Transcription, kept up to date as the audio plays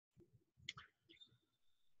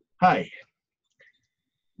Hi,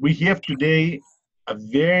 we have today a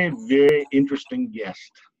very, very interesting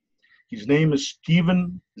guest. His name is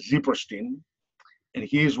Stephen Zipperstein, and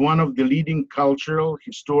he is one of the leading cultural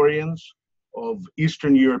historians of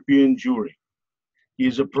Eastern European Jewry. He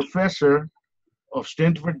is a professor of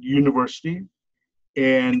Stanford University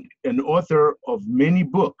and an author of many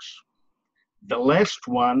books. The last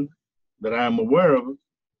one that I am aware of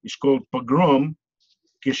is called Pogrom,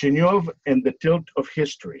 Kishinev and the Tilt of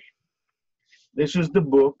History. This is the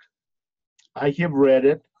book. I have read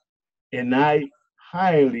it, and I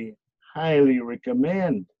highly, highly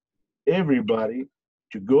recommend everybody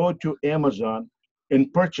to go to Amazon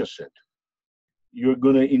and purchase it. You're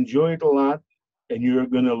going to enjoy it a lot, and you're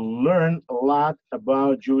going to learn a lot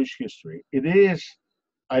about Jewish history. It is,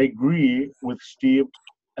 I agree with Steve,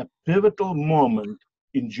 a pivotal moment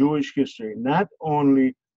in Jewish history, not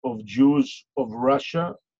only of Jews of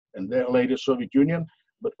Russia and the later Soviet Union,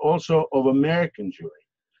 but also of American Jewry.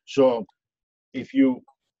 So if you're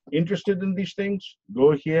interested in these things,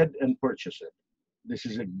 go ahead and purchase it. This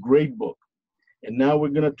is a great book. And now we're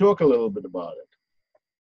going to talk a little bit about it.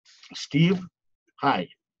 Steve, hi.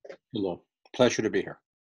 Hello. Pleasure to be here.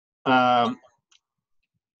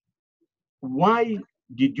 Why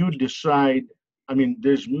did you decide? I mean,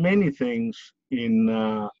 there's many things in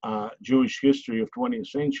Jewish history of 20th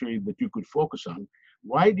century that you could focus on.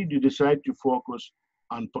 Why did you decide to focus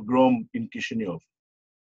on pogrom in Kishinev?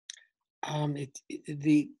 I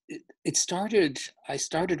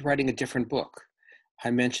started writing a different book.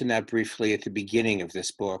 I mentioned that briefly at the beginning of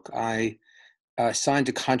this book. I signed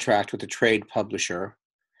a contract with a trade publisher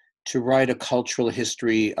to write a cultural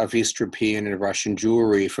history of East European and Russian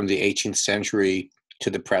Jewry from the 18th century to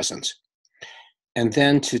the present. And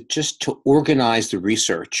then to organize the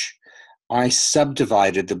research, I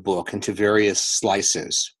subdivided the book into various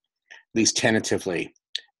slices, at least tentatively.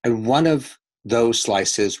 And one of those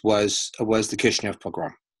slices was the Kishinev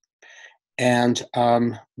Pogrom. And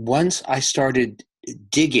once I started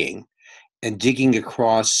digging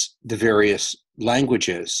across the various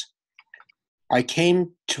languages, I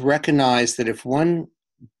came to recognize that if one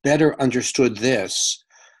better understood this,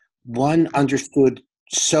 one understood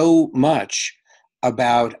so much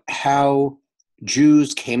about how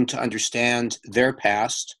Jews came to understand their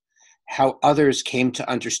past, how others came to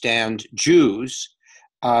understand Jews,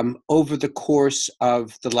 over the course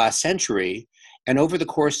of the last century and over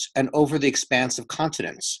the expanse of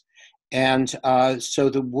continents. And so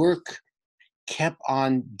the work kept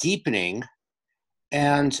on deepening.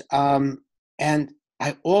 And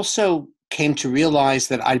I also came to realize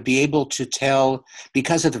that I'd be able to tell,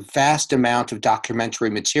 because of the vast amount of documentary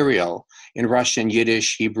material in Russian,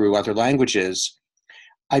 Yiddish, Hebrew, other languages,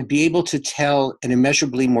 I'd be able to tell an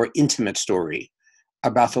immeasurably more intimate story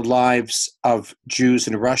about the lives of Jews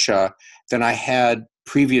in Russia than I had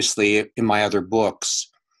previously in my other books,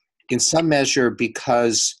 in some measure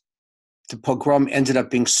because the pogrom ended up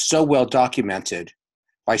being so well documented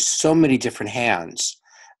by so many different hands.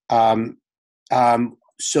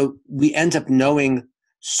 So we end up knowing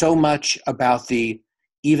so much about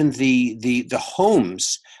even the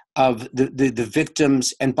homes of the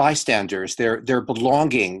victims and bystanders, their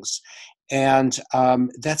belongings, and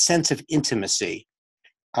that sense of intimacy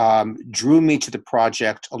drew me to the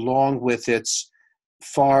project along with its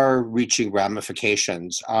far-reaching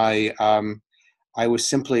ramifications. I was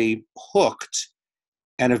simply hooked,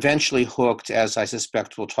 and eventually hooked, as I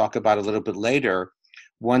suspect we'll talk about a little bit later,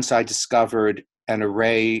 once I discovered an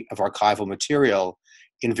array of archival material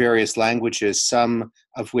in various languages, some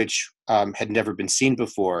of which had never been seen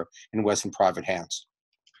before and was in private hands.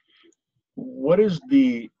 What is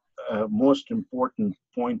the most important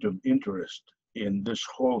point of interest in this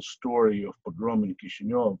whole story of pogrom in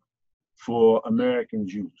Kishinev for American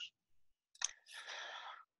Jews?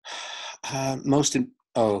 Most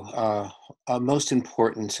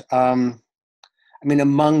important. I mean,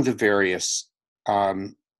 among the various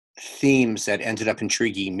themes that ended up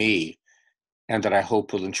intriguing me, and that I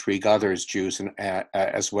hope will intrigue others, Jews and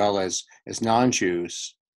as well as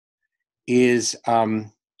non-Jews, is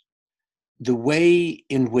the way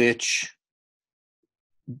in which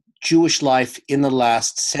Jewish life in the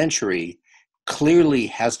last century clearly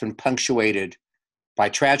has been punctuated by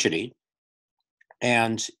tragedy.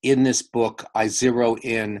 And in this book, I zero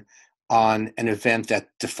in on an event that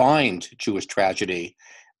defined Jewish tragedy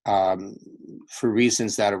for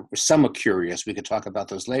reasons that are somewhat curious. We could talk about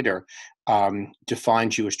those later.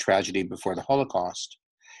 Defined Jewish tragedy before the Holocaust.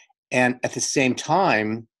 And at the same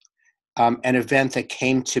time, an event that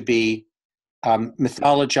came to be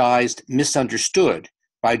mythologized, misunderstood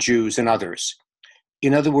by Jews and others.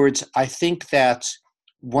 In other words, I think that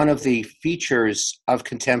one of the features of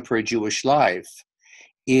contemporary Jewish life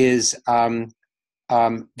is the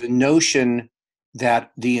notion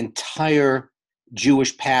that the entire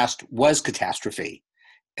Jewish past was catastrophe.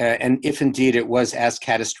 And if indeed it was as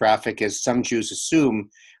catastrophic as some Jews assume,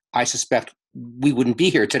 I suspect we wouldn't be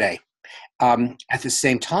here today. At the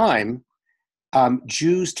same time,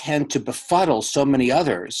 Jews tend to befuddle so many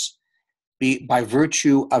others by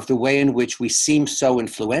virtue of the way in which we seem so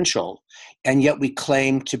influential, and yet we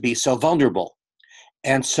claim to be so vulnerable.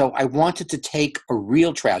 And so I wanted to take a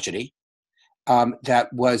real tragedy that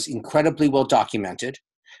was incredibly well documented,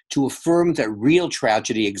 to affirm that real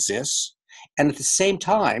tragedy exists, and at the same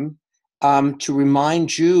time to remind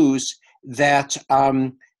Jews that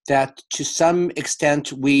that to some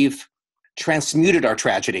extent we've transmuted our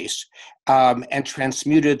tragedies and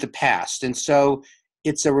transmuted the past. And so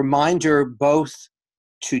it's a reminder both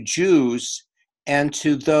to Jews and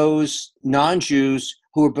to those non-Jews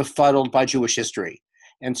who are befuddled by Jewish history.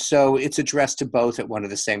 And so it's addressed to both at one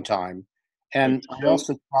and the same time. And I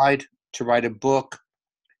also tried to write a book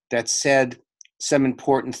that said some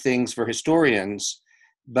important things for historians,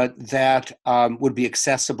 but that would be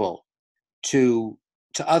accessible to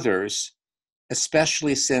others,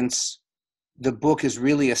 especially since the book is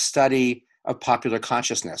really a study of popular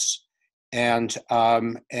consciousness. And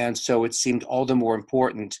so it seemed all the more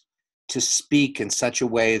important to speak in such a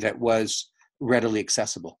way that was readily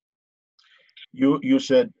accessible. You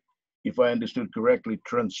said, if I understood correctly,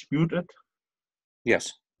 transmuted?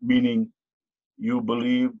 Yes. Meaning you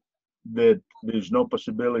believe that there's no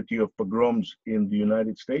possibility of pogroms in the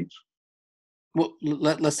United States? Well,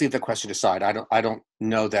 let's leave the question aside. I don't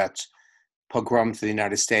know that pogroms in the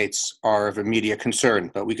United States are of immediate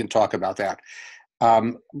concern, but we can talk about that.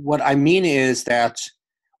 What I mean is that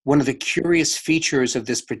one of the curious features of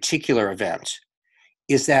this particular event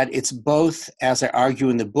is that it's both, as I argue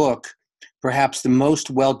in the book, perhaps the most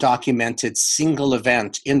well-documented single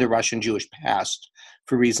event in the Russian Jewish past,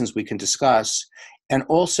 for reasons we can discuss, and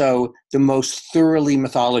also the most thoroughly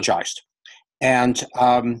mythologized. And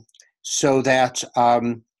so that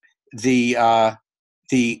among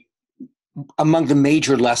the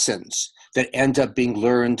major lessons that end up being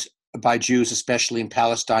learned by Jews, especially in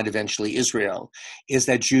Palestine, eventually Israel, is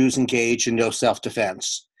that Jews engage in no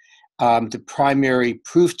self-defense. The primary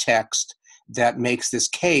proof text that makes this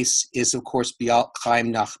case is, of course,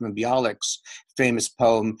 Chaim Nachman Bialik's famous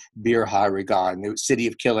poem, Bir HaRigan, the City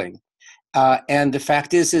of Killing. And the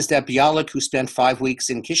fact is that Bialik, who spent 5 weeks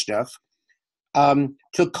in Kishinev,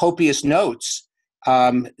 took copious notes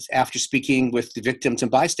after speaking with the victims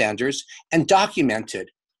and bystanders and documented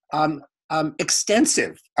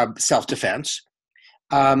extensive self-defense.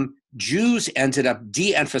 Jews ended up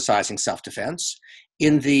de-emphasizing self-defense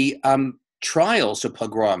in the trials of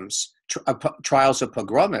pogroms, trials of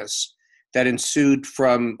pogromists that ensued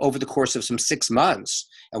from over the course of some 6 months,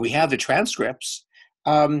 and we have the transcripts.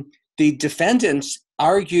 The defendants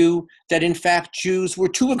argue that, in fact, Jews were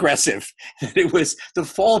too aggressive, that it was the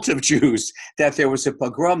fault of Jews, that there was a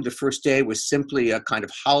pogrom. The first day was simply a kind of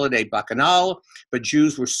holiday bacchanal, but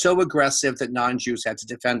Jews were so aggressive that non-Jews had to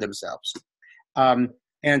defend themselves. And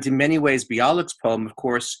in many ways, Bialik's poem, of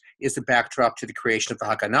course, is the backdrop to the creation of the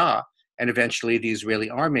Haganah and eventually the Israeli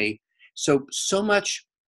army. So much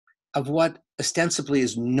of what ostensibly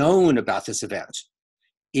is known about this event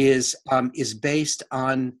is based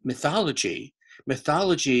on mythologies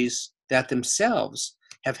that themselves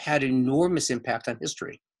have had enormous impact on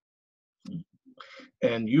history.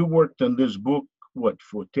 And you worked on this book, what,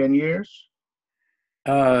 for 10 years?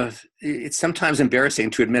 It's sometimes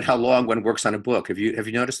embarrassing to admit how long one works on a book. Have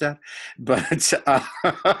you noticed that? But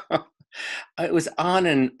it was on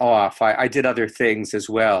and off. I did other things as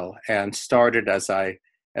well, and started, as I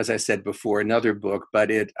said before, another book. But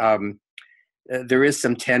there is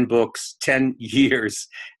some 10 years,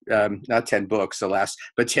 not 10 books, alas,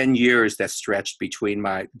 but 10 years that stretched between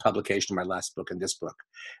my publication of my last book and this book.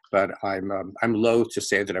 But I'm loath to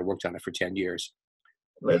say that I worked on it for 10 years.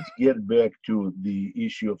 Let's get back to the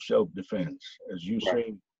issue of self-defense. As you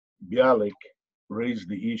say, Bialik raised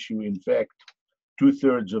the issue. In fact,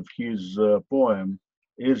 2/3 of his poem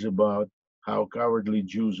is about how cowardly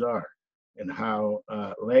Jews are and how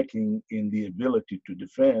lacking in the ability to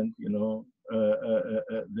defend.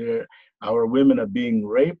 Our women are being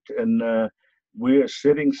raped, and we're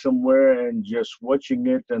sitting somewhere and just watching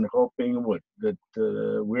it and hoping that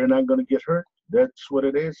we're not going to get hurt. That's what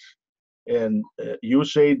it is. And you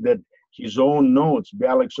say that his own notes,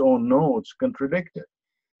 Bialik's own notes, contradict it.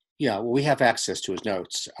 Yeah, well, we have access to his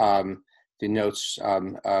notes. The notes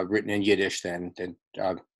written in Yiddish, then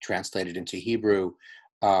translated into Hebrew,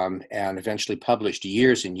 and eventually published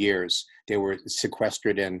years and years. They were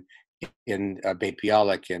sequestered in Beit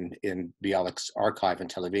Bialik, in Bialik's archive in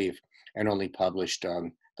Tel Aviv, and only published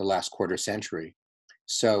the last quarter century.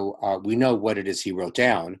 So we know what it is he wrote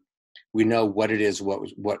down. We know what it is, what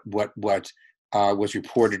was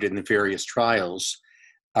reported in the various trials.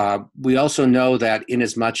 We also know that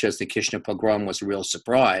inasmuch as the Kishinev pogrom was a real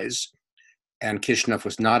surprise, and Kishinev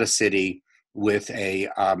was not a city with a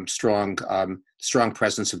strong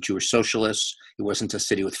presence of Jewish socialists. It wasn't a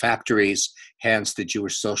city with factories. Hence, the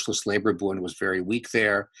Jewish Socialist Labor Bund was very weak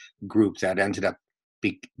there, a group that ended up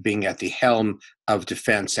being at the helm of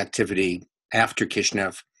defense activity after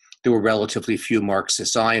Kishinev. There were relatively few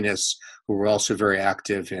Marxist Zionists who were also very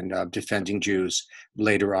active in defending Jews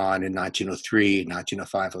later on in 1903,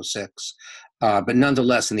 1905, 06. But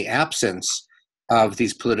nonetheless, in the absence of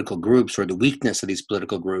these political groups, or the weakness of these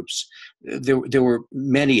political groups, there were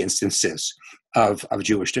many instances of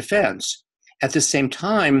Jewish defense. At the same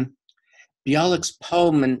time, Bialik's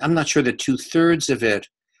poem, and I'm not sure that 2/3 of it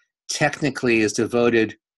technically is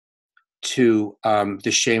devoted to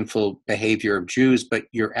the shameful behavior of Jews, but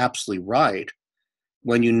you're absolutely right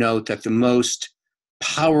when you note that the most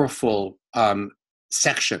powerful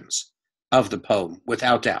sections of the poem,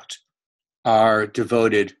 without doubt, are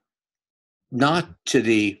devoted not to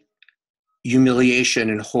the humiliation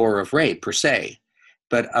and horror of rape per se,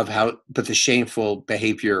 but the shameful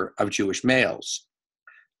behavior of Jewish males.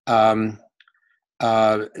 Bialik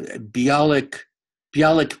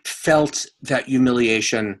felt that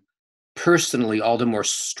humiliation personally all the more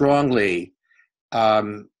strongly,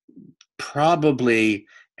 probably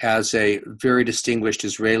as a very distinguished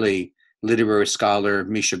Israeli literary scholar,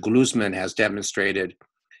 Misha Gluzman, has demonstrated,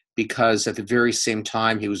 because at the very same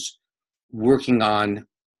time he was working on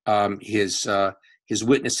his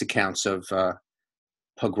witness accounts of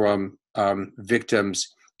pogrom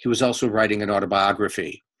victims, he was also writing an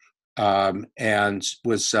autobiography, and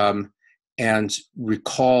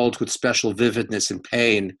recalled with special vividness and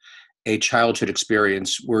pain a childhood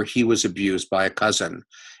experience where he was abused by a cousin,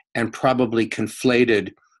 and probably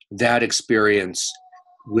conflated that experience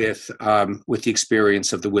with the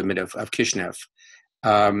experience of the women of Kishinev.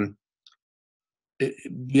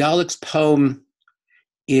 Bialik's poem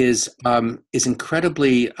is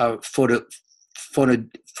incredibly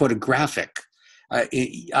photographic.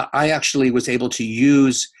 I actually was able to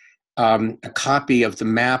use a copy of the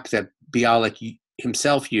map that Bialik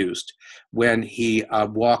himself used when he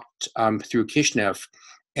walked through Kishinev,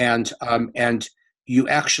 and you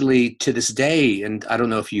actually, to this day, and I don't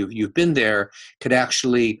know if you've been there, could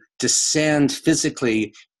actually descend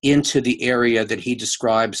physically into the area that he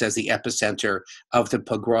describes as the epicenter of the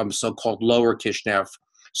pogrom, so-called Lower Kishinev.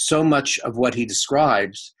 So much of what he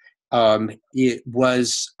describes it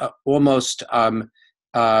was almost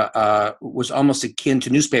akin to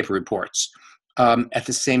newspaper reports. At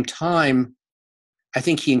the same time, I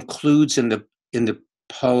think he includes in the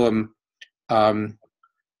poem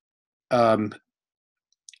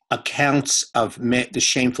accounts of the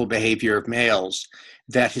shameful behavior of males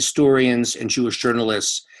that historians and Jewish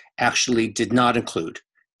journalists actually did not include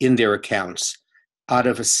in their accounts, out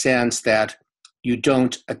of a sense that you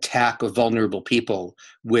don't attack a vulnerable people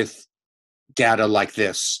with data like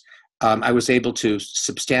this. I was able to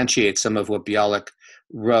substantiate some of what Bialik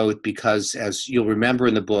wrote because, as you'll remember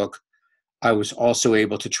in the book, I was also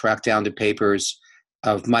able to track down the papers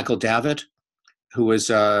of Michael Davitt, who was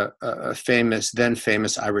a then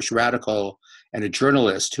famous Irish radical and a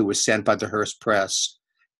journalist who was sent by the Hearst Press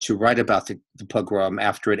to write about the pogrom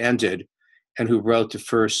after it ended, and who wrote the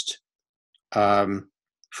first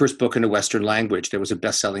book in a Western language. There was a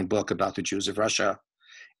best-selling book about the Jews of Russia.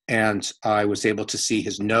 And I was able to see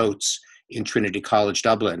his notes in Trinity College,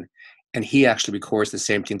 Dublin. And he actually records the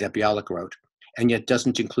same thing that Bialik wrote, and yet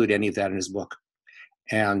doesn't include any of that in his book.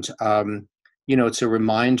 And, it's a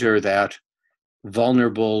reminder that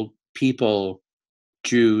vulnerable people,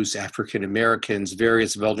 Jews, African Americans,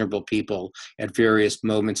 various vulnerable people at various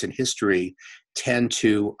moments in history tend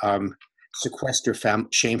to sequester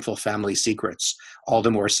shameful family secrets all the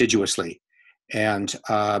more assiduously. And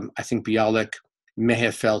I think Bialik may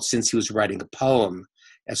have felt, since he was writing a poem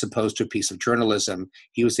as opposed to a piece of journalism,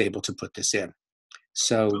 he was able to put this in.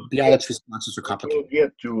 So Bialik's responses are complicated. We'll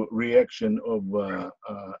get to reaction of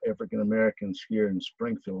African Americans here in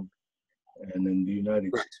Springfield and in the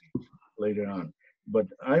United States later on. But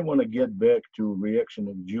I want to get back to reaction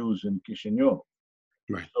of Jews in Kishinev.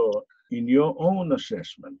 Right. So in your own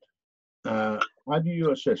assessment, how do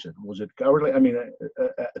you assess it? Was it cowardly? I mean,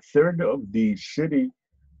 a third of the city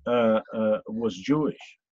was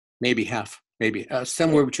Jewish. Maybe half. maybe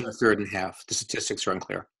somewhere between a third and half. The statistics are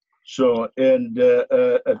unclear. So, and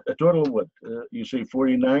a total of what? You say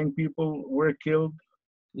 49 people were killed?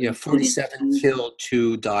 Yeah, 47 killed,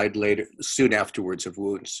 2 died later, soon afterwards of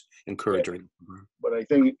wounds incurred during the pogrom. But I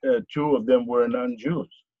think 2 of them were non-Jews.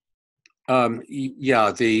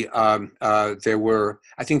 Yeah, there were,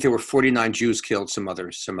 I think there were 49 Jews killed, some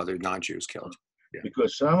other non-Jews killed. Yeah.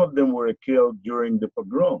 Because some of them were killed during the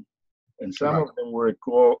pogrom, and some of them were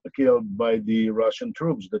killed by the Russian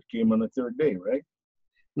troops that came on the third day, right?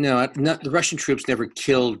 No, the Russian troops never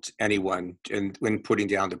killed anyone when putting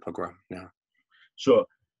down the pogrom, no. So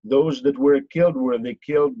those that were they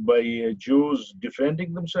killed by Jews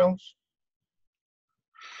defending themselves?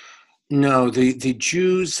 No, the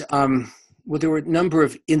Jews, well, there were a number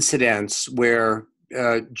of incidents where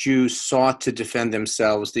Jews sought to defend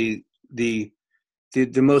themselves. The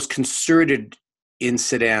most concerted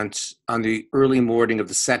incident on the early morning of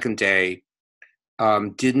the second day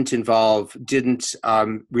didn't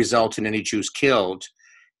result in any Jews killed.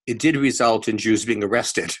 It did result in Jews being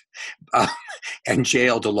arrested and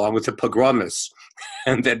jailed along with the pogromists,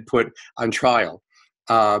 and then put on trial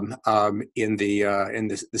in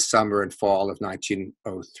the summer and fall of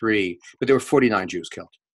 1903. But there were 49 Jews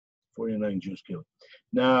killed. 49 Jews killed.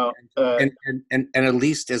 Now, and at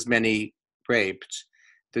least as many raped.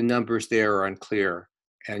 The numbers there are unclear,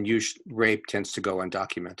 and rape tends to go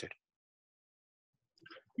undocumented.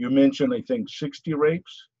 You mentioned, I think, 60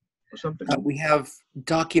 rapes or something? We have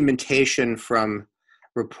documentation from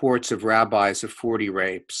reports of rabbis of 40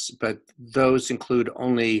 rapes, but those include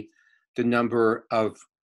only the number of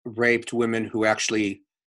raped women who actually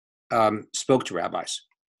spoke to rabbis.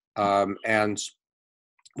 And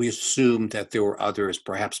we assume that there were others,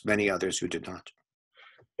 perhaps many others, who did not.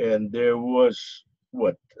 And there was,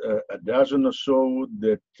 what, a dozen or so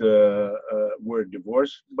that were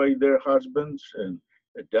divorced by their husbands, and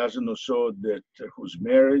a dozen or so that whose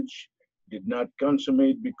marriage did not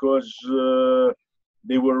consummate because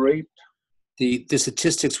they were raped. The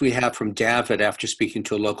statistics we have from David after speaking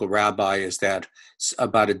to a local rabbi is that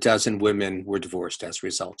about a dozen women were divorced as a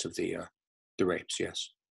result of the rapes, yes.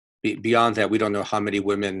 Beyond that, we don't know how many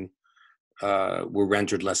women were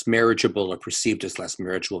rendered less marriageable or perceived as less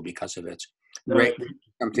marriageable because of it. Rape is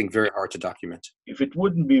something very hard to document. If it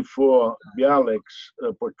wouldn't be for Bialik's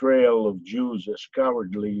portrayal of Jews as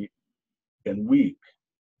cowardly and weak,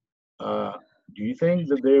 do you think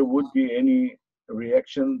that there would be any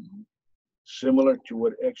reaction similar to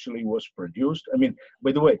what actually was produced? I mean,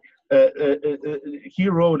 by the way, he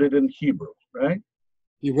wrote it in Hebrew, right?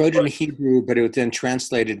 He wrote it in Hebrew, but it was then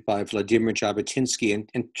translated by Vladimir Jabotinsky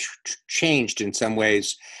and changed in some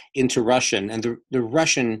ways into Russian. And the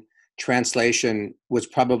Russian translation was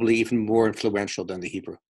probably even more influential than the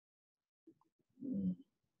Hebrew.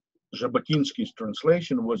 Jabotinsky's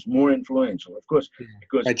translation was more influential, of course,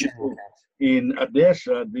 because people in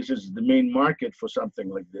Odessa, this is the main market for something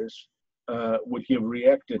like this, would have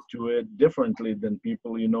reacted to it differently than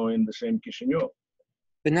people, in the same Kishinev.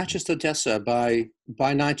 But not just Odessa. By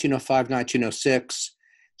 1905, 1906,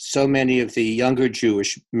 so many of the younger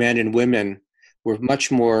Jewish men and women were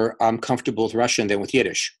much more comfortable with Russian than with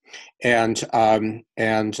Yiddish. And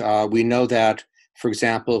we know that, for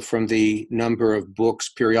example, from the number of books,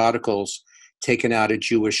 periodicals taken out of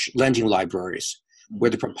Jewish lending libraries,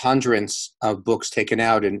 where the preponderance of books taken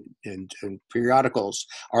out in periodicals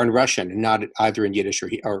are in Russian and not either in Yiddish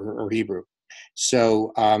or Hebrew.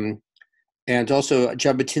 So, and also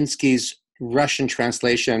Jabotinsky's Russian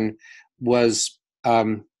translation was,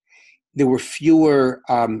 there were fewer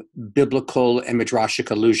biblical and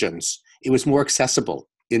midrashic allusions. It was more accessible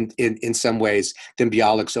in some ways than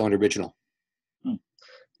Bialik's own original.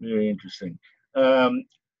 Very interesting.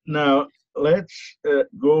 Now, let's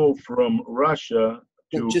go from Russia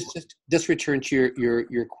to... Just return to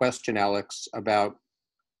your question, Alex, about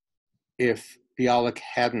if Bialik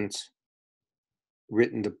hadn't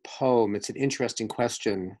written the poem. It's an interesting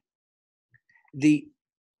question.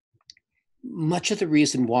 Much of the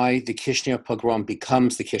reason why the Kishinev pogrom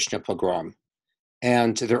becomes the Kishinev pogrom,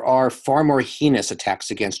 and there are far more heinous attacks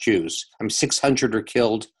against Jews. 600 are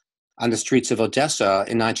killed on the streets of Odessa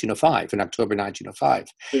in 1905, in October 1905.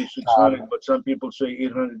 600, but some people say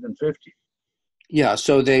 850. Yeah,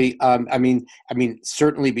 so they,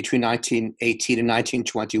 certainly between 1918 and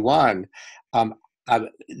 1921,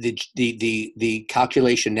 the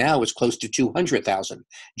calculation now is close to 200,000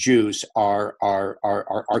 Jews are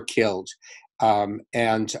killed,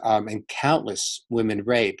 and countless women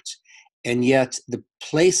raped, and yet the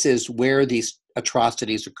places where these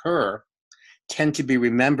atrocities occur tend to be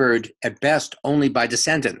remembered at best only by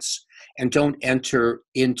descendants. and don't enter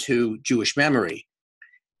into Jewish memory.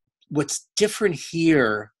 What's different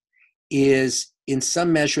here is, in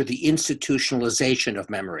some measure, the institutionalization of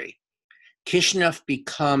memory. Kishinev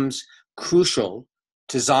becomes crucial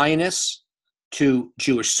to Zionists, to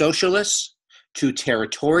Jewish socialists, to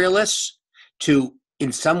territorialists, to,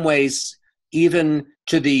 in some ways, even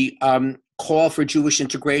to the call for Jewish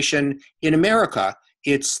integration in America.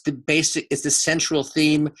 It's the central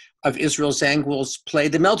theme of Israel Zangwill's play,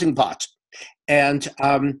 The Melting Pot. And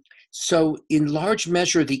so in large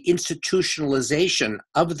measure, the institutionalization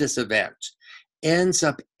of this event ends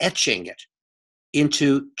up etching it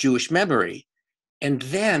into Jewish memory. And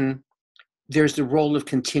then there's the role of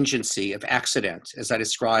contingency, of accident, as I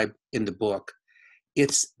describe in the book.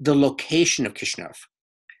 It's the location of Kishinev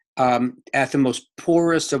at the most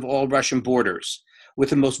porous of all Russian borders,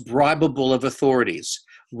 with the most bribable of authorities,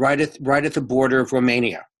 right at the border of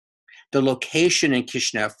Romania. The location in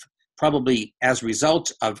Kishinev, probably as a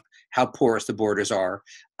result of how porous the borders are,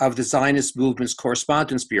 of the Zionist movement's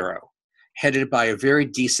correspondence bureau, headed by a very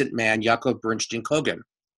decent man, Yaakov Bernstein Kogan,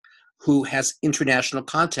 who has international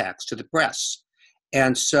contacts to the press.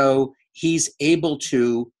 And so he's able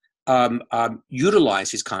to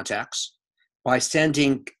utilize his contacts by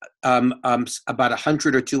sending about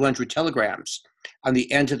 100 or 200 telegrams on the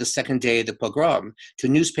end of the second day of the pogrom to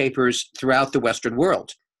newspapers throughout the Western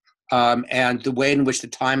world. And the way in which the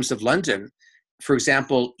Times of London, for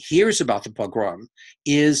example, hears about the pogrom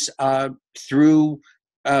is through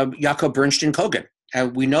Yaakov Bernstein Kogan.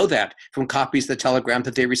 And we know that from copies of the telegram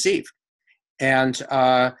that they receive. And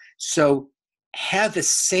so had the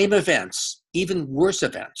same events, even worse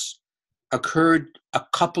events, occurred a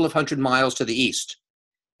couple of hundred miles to the east,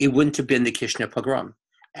 it wouldn't have been the Kishinev pogrom.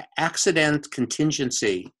 Accident,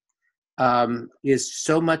 contingency is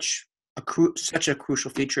such a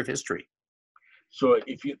crucial feature of history. So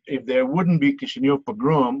if there wouldn't be Kishinev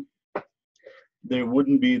pogrom, there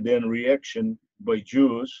wouldn't be then reaction by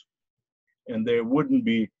Jews, and there wouldn't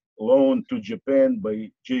be loan to Japan by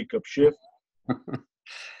Jacob Schiff.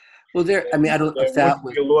 Well, I don't know if that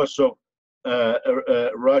would be a loss of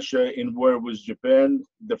Russia in war with Japan,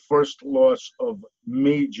 the first loss of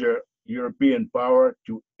major European power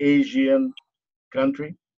to Asian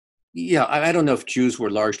country. Yeah, I don't know if Jews were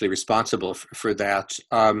largely responsible for that,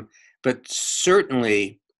 but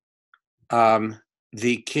certainly the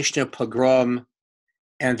Kishinev pogrom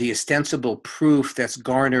and the ostensible proof that's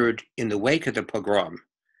garnered in the wake of the pogrom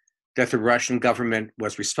that the Russian government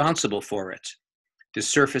was responsible for it, the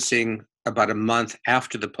surfacing about a month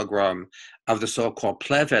after the pogrom of the so-called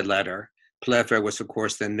Pleve letter. Pleve was, of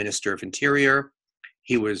course, then Minister of Interior.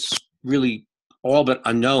 He was really all but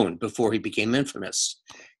unknown before he became infamous.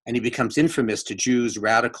 And he becomes infamous to Jews,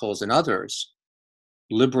 radicals, and others,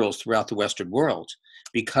 liberals throughout the Western world,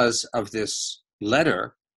 because of this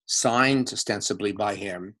letter signed ostensibly by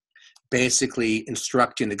him, basically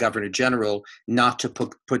instructing the governor general not to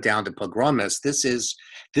put down the pogromists. This is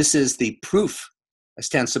the proof,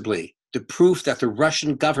 ostensibly, the proof that the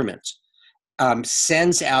Russian government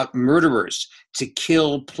sends out murderers to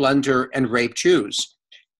kill, plunder, and rape Jews.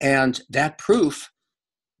 And that proof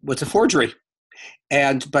was a forgery.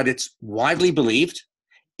 But it's widely believed.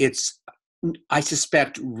 It's, I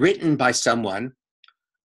suspect, written by someone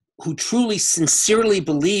who truly, sincerely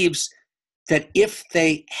believes that if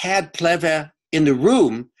they had Pleve in the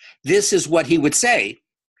room, this is what he would say.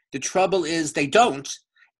 The trouble is they don't.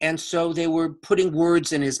 And so they were putting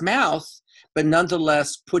words in his mouth, but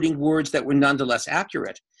nonetheless putting words that were nonetheless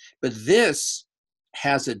accurate. But this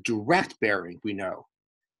has a direct bearing, we know,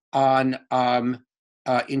 on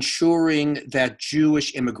ensuring that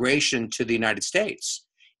Jewish immigration to the United States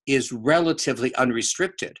is relatively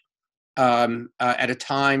unrestricted. At a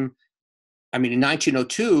time, in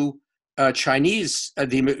 1902,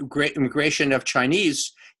 the immigration of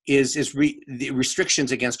Chinese the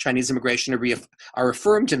restrictions against Chinese immigration are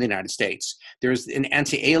affirmed in the United States. There's an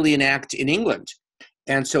Anti-Alien Act in England.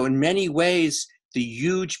 And so in many ways, the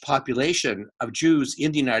huge population of Jews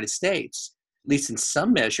in the United States, at least in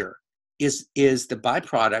some measure, is the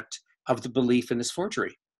byproduct of the belief in this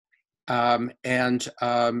forgery. So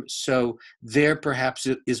there perhaps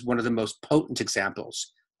is one of the most potent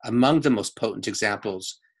examples, among the most potent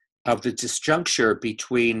examples of the disjuncture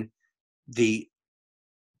between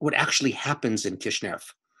what actually happens in Kishinev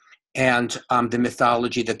and the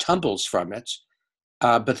mythology that tumbles from it.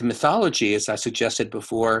 But the mythology, as I suggested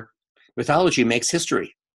before, mythology makes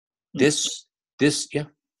history. There's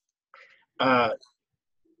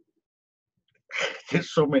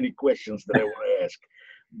so many questions that I want to ask.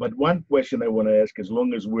 But one question I want to ask, as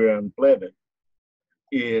long as we're on Pleve,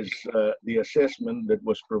 is the assessment that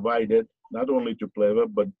was provided not only to Pleva,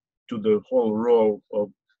 but to the whole role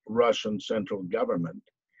of Russian central government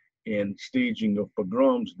in staging of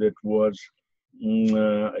pogroms that was,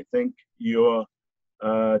 I think, your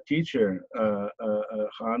teacher,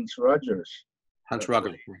 Hans Rogers, Hans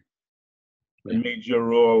Rogers. a major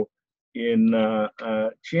role in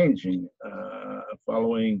changing,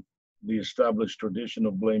 following the established tradition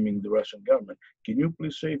of blaming the Russian government. Can you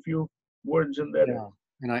please say a few words in that? Yeah.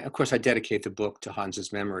 And of course, I dedicate the book to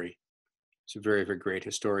Hans's memory. He's a very, very great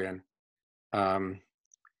historian, and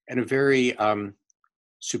a very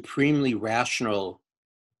supremely rational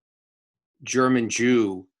German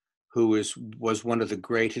Jew who was one of the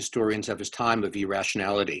great historians of his time of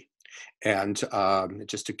irrationality, and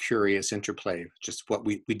just a curious interplay, just what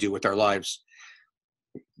we do with our lives.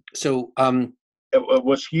 So,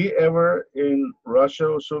 was he ever in Russia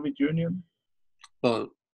or Soviet Union? well,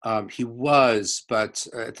 he was, but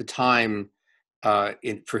at the time,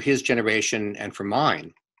 for his generation and for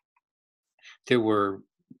mine, there were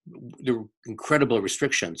incredible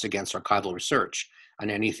restrictions against archival research on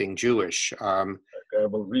anything Jewish.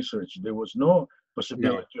 Archival research. There was no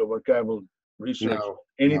possibility of archival research.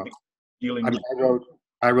 Anything dealing with.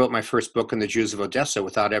 I wrote my first book on the Jews of Odessa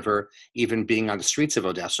without ever even being on the streets of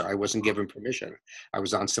Odessa. I wasn't given permission. I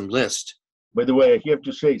was on some list. By the way, I have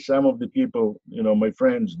to say, some of the people, my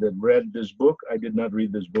friends that read this book, I did not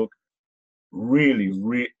read this book, really,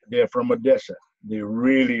 they're from Odessa. They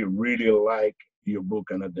really, really like your book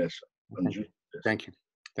on Odessa. Thank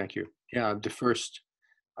you. Yeah,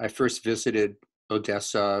 I first visited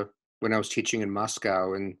Odessa when I was teaching in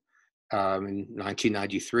Moscow in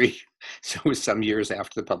 1993. So it was some years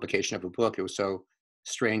after the publication of a book. It was so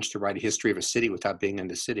strange to write a history of a city without being in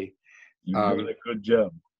the city. You did a good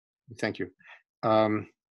job. Thank you.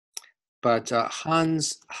 But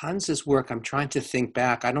Hans's work, I'm trying to think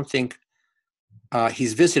back. I don't think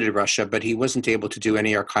he's visited Russia, but he wasn't able to do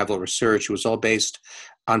any archival research. It was all based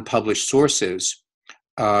on published sources.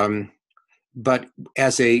 But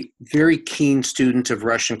as a very keen student of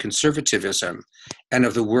Russian conservatism and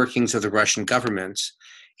of the workings of the Russian government,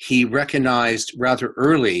 he recognized rather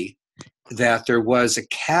early that there was a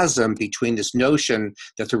chasm between this notion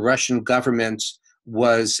that the Russian government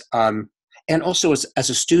was, and also as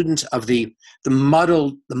a student of the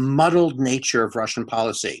muddled nature of Russian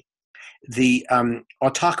policy. The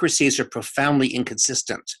autocracies are profoundly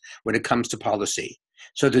inconsistent when it comes to policy.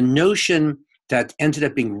 So the notion that ended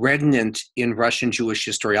up being regnant in Russian Jewish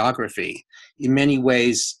historiography, in many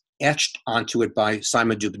ways etched onto it by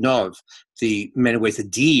Simon Dubnov, in many ways the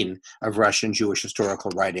dean of Russian Jewish historical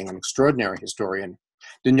writing, an extraordinary historian.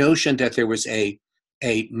 The notion that there was a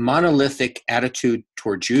monolithic attitude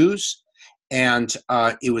toward Jews, and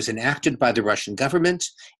it was enacted by the Russian government,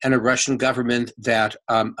 and a Russian government that,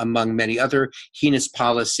 among many other heinous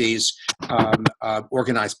policies,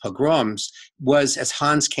 organized pogroms, was, as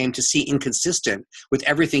Hans came to see, inconsistent with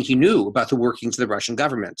everything he knew about the workings of the Russian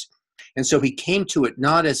government. And so he came to it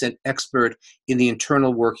not as an expert in the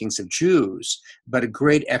internal workings of Jews, but a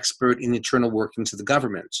great expert in the internal workings of the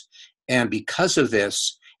government. And because of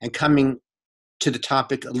this, and coming to the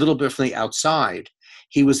topic a little bit from the outside,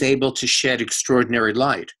 he was able to shed extraordinary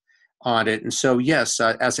light on it. And so, yes,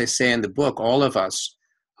 as I say in the book, all of us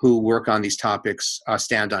who work on these topics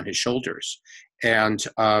stand on his shoulders. And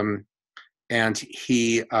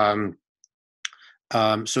he,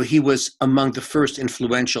 so he was among the first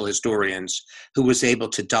influential historians who was able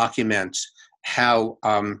to document how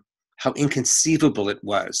inconceivable it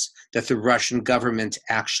was that the Russian government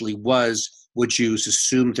actually was what Jews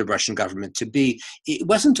assumed the Russian government to be. It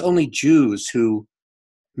wasn't only Jews who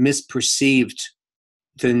misperceived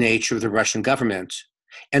the nature of the Russian government,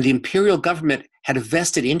 and the imperial government had a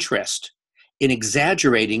vested interest in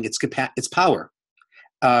exaggerating its power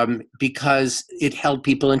because it held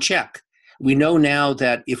people in check. We know now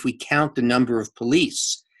that if we count the number of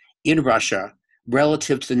police in Russia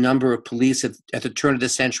relative to the number of police at the turn of the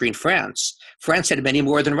century in France, France had many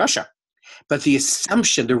more than Russia. But the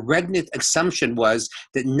assumption, the regnant assumption, was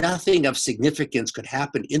that nothing of significance could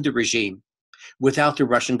happen in the regime without the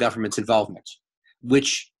Russian government's involvement,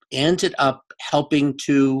 which ended up helping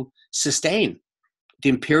to sustain the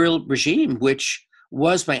imperial regime, which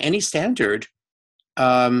was, by any standard,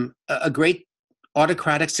 a great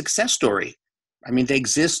autocratic success story. I mean, they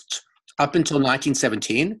exist up until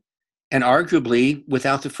 1917, and arguably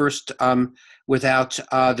without the First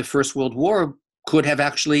World War, could have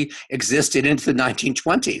actually existed into the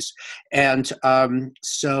 1920s. And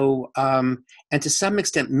and to some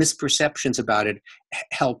extent, misperceptions about it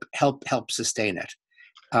help sustain it.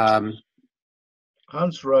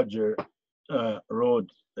 Hans Roger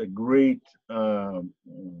wrote a great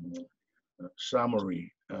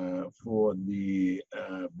summary for the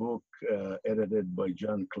book edited by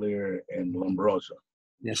John Clare and Lombroso.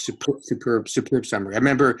 Yeah, superb summary. I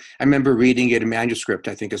remember reading it in manuscript,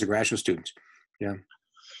 I think, as a graduate student. Yeah.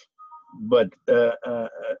 But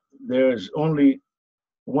there's only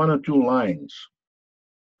one or two lines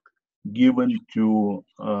given to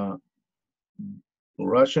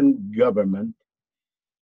Russian government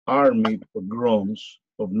army pogroms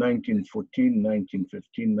of 1914,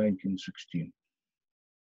 1915, 1916.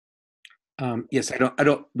 Yes, I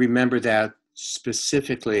don't remember that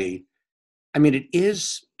specifically. I mean, it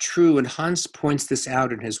is true, and Hans points this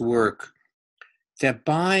out in his work, that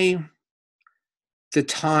by the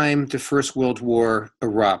time the First World War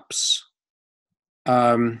erupts,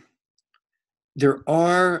 there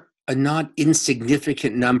are a not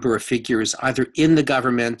insignificant number of figures either in the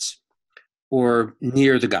government or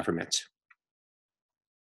near the government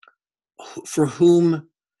for whom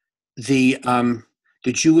the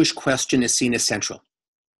Jewish question is seen as central,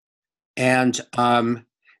 and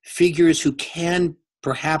figures who can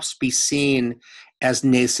perhaps be seen as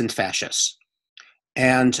nascent fascists.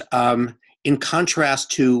 And in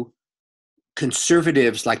contrast to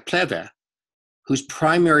conservatives like Pleve, whose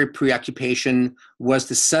primary preoccupation was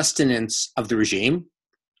the sustenance of the regime,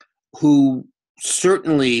 who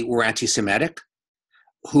certainly were anti-Semitic,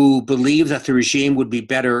 who believed that the regime would be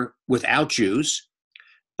better without Jews,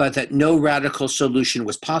 but that no radical solution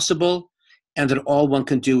was possible, and that all one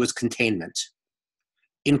can do is containment.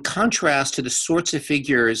 In contrast to the sorts of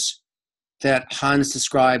figures that Hans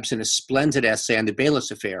describes in a splendid essay on the Bayless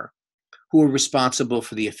affair, who were responsible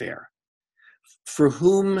for the affair, for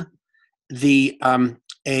whom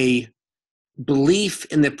a belief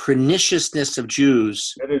in the perniciousness of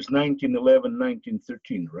Jews. That is 1911,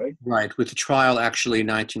 1913, right? Right, with the trial actually in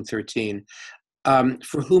 1913,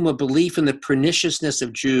 for whom a belief in the perniciousness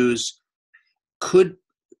of Jews could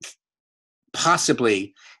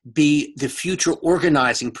possibly be the future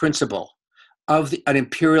organizing principle of an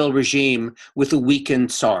imperial regime with a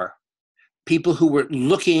weakened Tsar. People who were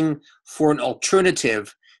looking for an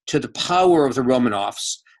alternative to the power of the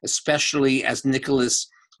Romanovs, especially as Nicholas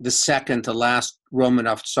II, the last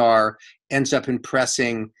Romanov Tsar, ends up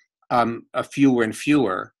impressing fewer and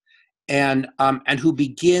fewer, and who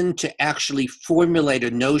begin to actually formulate a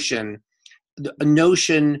notion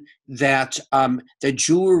that that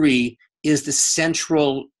Jewry is the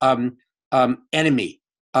central enemy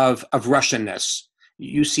of Russianness.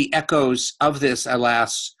 You see echoes of this,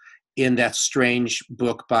 alas, in that strange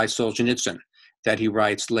book by Solzhenitsyn that he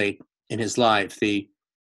writes late in his life.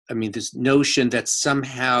 This notion that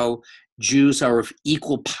somehow Jews are of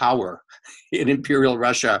equal power in Imperial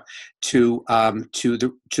Russia to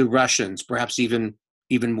Russians, perhaps even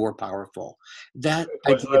more powerful. That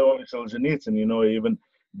it was not only Solzhenitsyn, even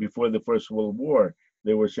before the First World War,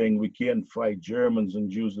 they were saying we can't fight Germans and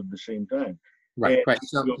Jews at the same time. Right.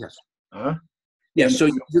 So yes. Yeah. So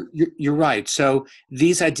you're right. So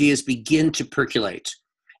these ideas begin to percolate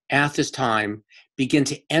at this time, begin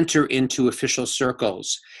to enter into official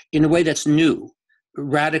circles in a way that's new,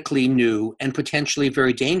 radically new, and potentially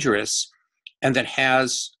very dangerous, and that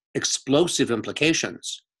has explosive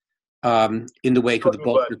implications in the wake of the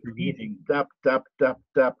Bolshevik eating tap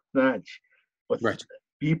notch. But right.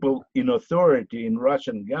 People in authority in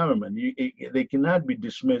Russian government, they cannot be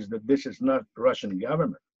dismissed that this is not Russian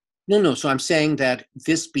government. No. So I'm saying that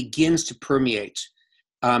this begins to permeate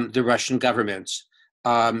the Russian government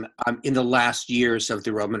in the last years of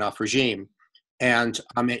the Romanov regime. And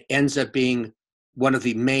it ends up being one of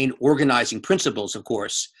the main organizing principles, of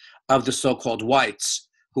course, of the so-called whites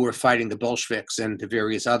who were fighting the Bolsheviks and the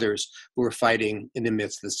various others who were fighting in the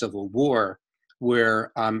midst of the Civil War,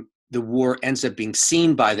 where the war ends up being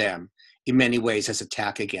seen by them in many ways as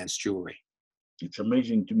attack against Jewry. It's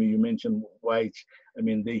amazing to me. You mentioned whites.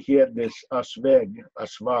 They had this ASVAG,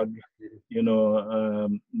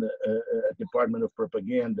 Department of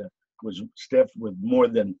Propaganda, was staffed with more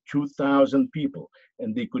than 2,000 people,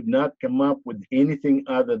 and they could not come up with anything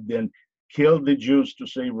other than kill the Jews to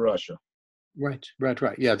save Russia. Right.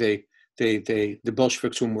 Yeah, the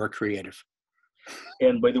Bolsheviks were more creative.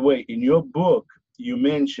 And by the way, in your book, you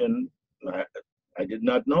mentioned, I did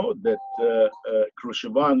not know that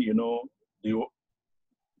Khrushchevan,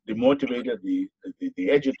 the motivator, the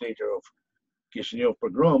agitator of Kishinev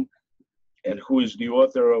Pogrom, and who is the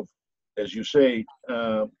author of, as you say,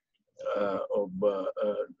 what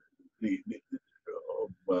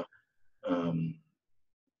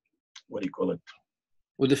do you call it?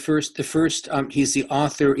 Well, the first, he's the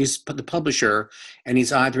author, he's the publisher, and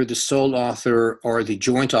he's either the sole author or the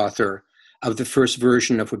joint author of the first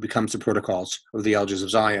version of what becomes the Protocols of the Elders of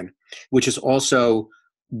Zion, which is also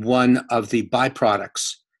one of the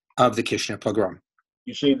byproducts of the Kishinev Pogrom.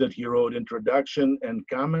 You say that he wrote introduction and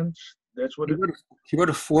comments. That's what He wrote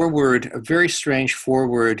a foreword, a very strange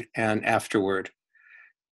foreword and afterword,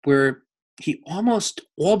 where he almost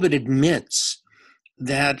all but admits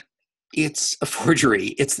that it's a forgery.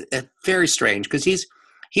 It's very strange because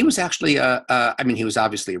he was actually he was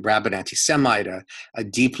obviously a rabid anti-Semite, a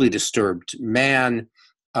deeply disturbed man.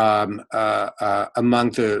 Among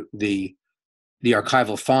the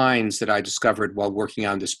archival finds that I discovered while working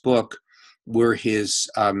on this book were his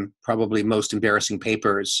probably most embarrassing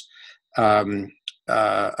papers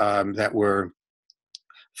that were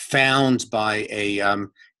found by a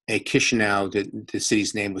Kishinev, the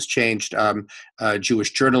city's name was changed, a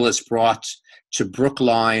Jewish journalist brought to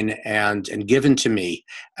Brookline and given to me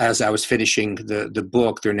as I was finishing the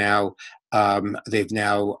book. They've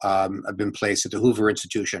now been placed at the Hoover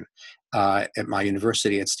Institution at my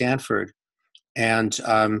university at Stanford. And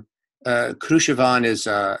Khrushchevan is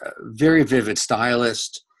a very vivid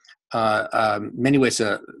stylist, many ways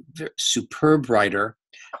a very superb writer.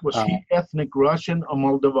 Was he ethnic Russian or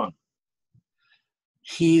Moldovan?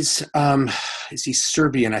 Is he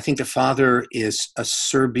Serbian? I think the father is a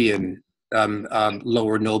Serbian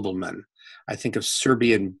lower nobleman. I think of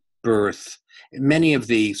Serbian birth. Many of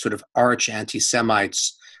the sort of arch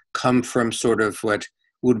anti-Semites come from sort of what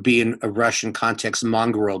would be in a Russian context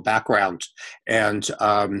mongrel background, and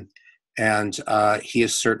he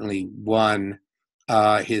is certainly one.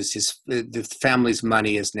 The family's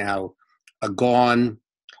money is now gone.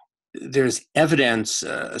 There's evidence,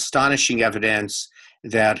 astonishing evidence,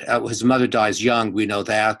 that his mother dies young, we know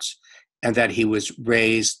that, and that he was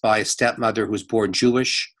raised by a stepmother who was born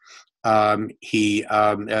Jewish. I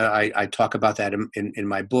talk about that in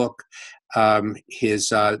my book.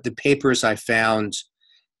 The papers I found,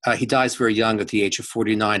 he dies very young at the age of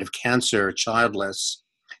 49 of cancer, childless.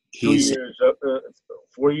 2 years,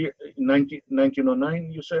 4 years,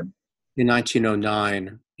 1909, you said? In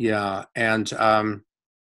 1909, yeah. And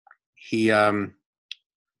he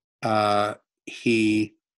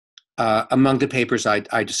among the papers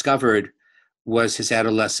I discovered was his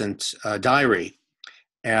adolescent diary,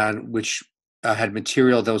 and which had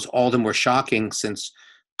material that was all the more shocking since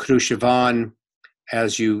Khrushchevan,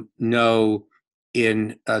 as you know,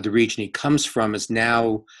 in the region he comes from, is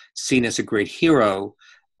now seen as a great hero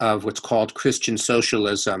of what's called Christian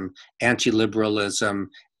socialism, anti-liberalism,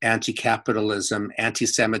 anti-capitalism,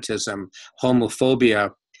 anti-Semitism,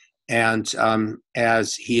 homophobia. And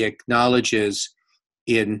as he acknowledges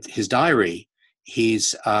in his diary,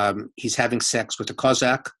 he's having sex with a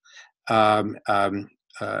Cossack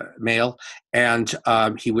male, and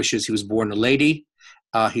he wishes he was born a lady.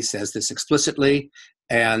 He says this explicitly,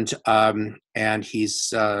 and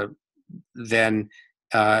he's then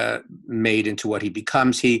made into what he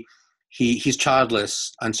becomes. He's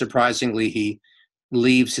childless. Unsurprisingly, he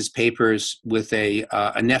leaves his papers with a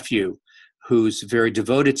nephew who's very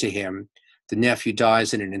devoted to him. The nephew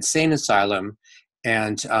dies in an insane asylum,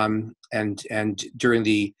 and during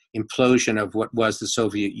the implosion of what was the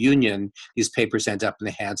Soviet Union, these papers end up in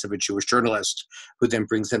the hands of a Jewish journalist, who then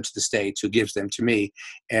brings them to the States, who gives them to me,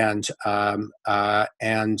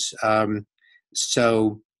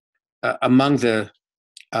 so among the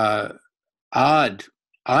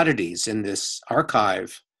oddities in this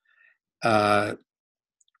archive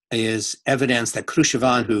is evidence that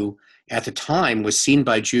Khrushchevan, who at the time was seen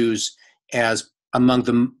by Jews as among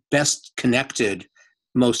the best connected,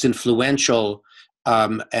 most influential,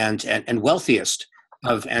 and wealthiest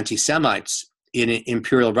of anti-Semites in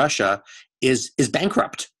Imperial Russia, is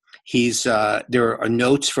bankrupt. There are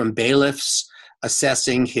notes from bailiffs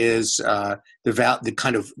assessing the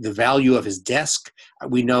value of his desk.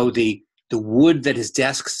 We know the wood that his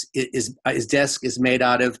desk is made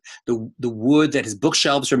out of, the wood that his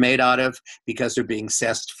bookshelves are made out of, because they're being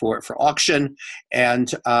assessed for auction,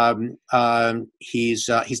 and he's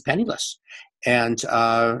penniless, and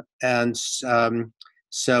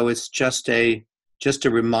so it's just a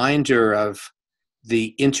reminder of the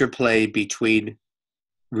interplay between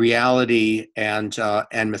reality and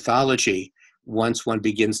mythology once one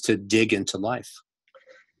begins to dig into life.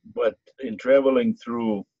 But in traveling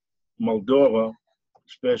through Moldova,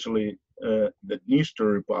 especially the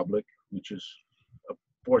Dniester Republic, which is a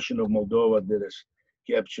portion of Moldova that is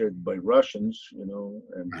captured by Russians, and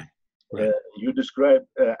Right. You described,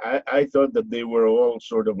 I thought that they were all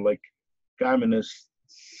sort of like communists,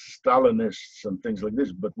 Stalinists, and things like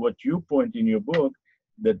this. But what you point in your book,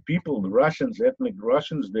 that people, the Russians, ethnic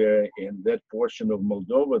Russians there in that portion of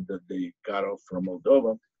Moldova that they cut off from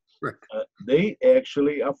Moldova, Right. They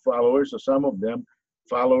actually are followers, or some of them,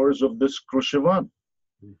 followers of this Khrushchevan.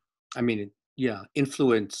 I mean, yeah,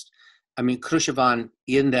 influenced. I mean, Khrushchevan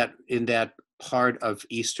in that part of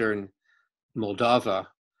Eastern Moldova,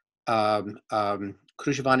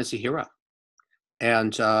 Khrushchevan is a hero,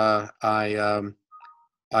 and I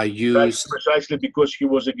use Precisely because he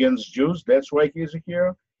was against Jews. That's why he's a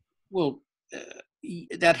hero. well,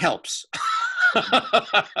 that helps.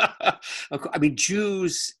 I mean,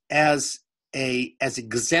 Jews as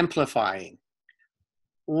exemplifying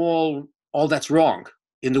all that's wrong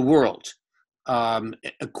in the world.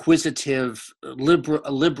 Acquisitive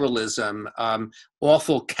liberalism,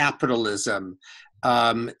 awful capitalism,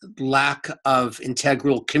 lack of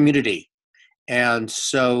integral community. And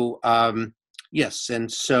so, yes, and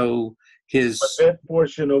so But that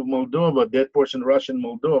portion of Moldova, that portion Russian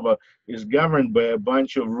Moldova, is governed by a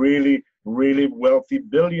bunch of really, really wealthy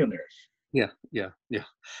billionaires. Yeah.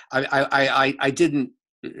 I didn't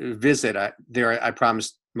visit there. I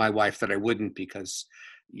promised my wife that I wouldn't, because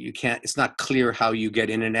you can't. It's not clear how you get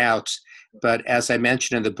in and out. But as I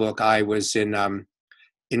mentioned in the book, I was in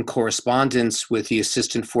correspondence with the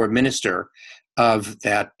assistant foreign minister of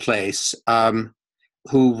that place,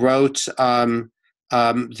 who wrote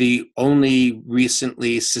the only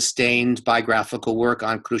recently sustained biographical work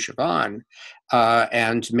on Khrushchevan,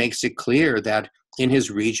 and makes it clear that in his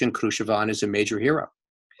region, Khrushchevan is a major hero,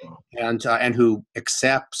 and who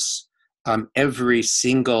accepts every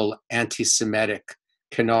single anti-Semitic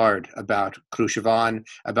canard about Khrushchevan,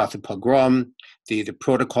 about the pogrom. The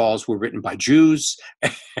protocols were written by Jews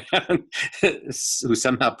who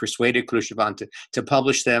somehow persuaded Khrushchevan to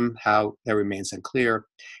publish them. How that remains unclear.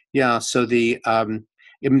 Yeah, so the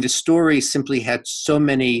story simply had so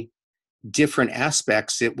many different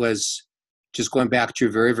aspects. It was, just going back to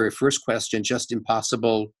your very, very first question, just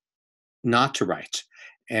impossible not to write.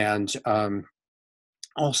 And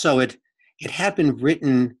also, it had been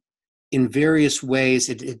written in various ways.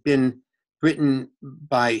 It had been written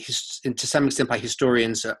to some extent by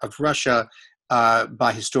historians of Russia,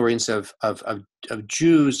 by historians of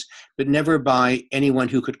Jews, but never by anyone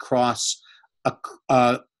who could cross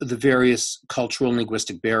the various cultural and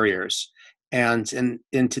linguistic barriers. And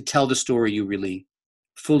to tell the story you really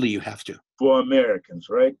fully, you have to. For Americans,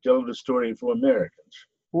 right? Tell the story for Americans.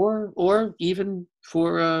 Or even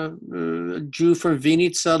for a Jew from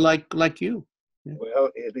Vinica like you. Yeah. Well,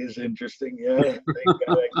 it is interesting. Yeah, I think I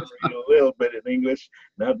can read a little bit in English,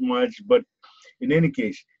 not much. But in any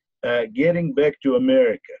case, getting back to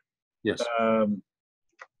America. Yes.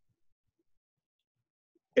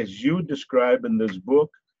 As you describe in this book,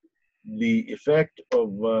 the effect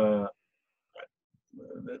of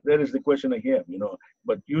that is the question I have,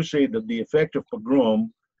 But you say that the effect of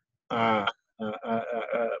pogrom,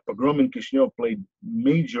 pogrom in Kishinev played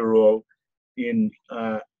major role in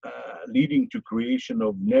leading to creation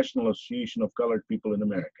of National Association of Colored People in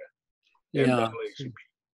America. Yeah.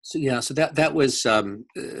 So that was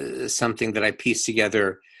something that I pieced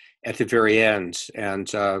together at the very end. And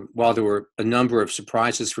while there were a number of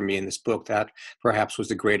surprises for me in this book, that perhaps was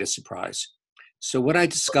the greatest surprise. So what I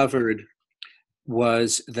discovered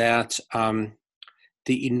was that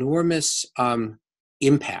the enormous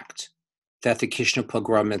impact that the Kishinev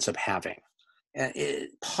pogrom ends up having,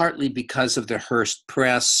 partly because of the Hearst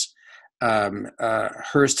press.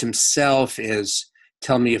 Hearst himself is,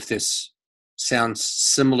 tell me if this sounds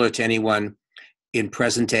similar to anyone in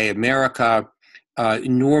present-day America,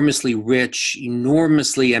 enormously rich,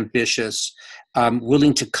 enormously ambitious,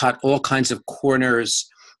 willing to cut all kinds of corners.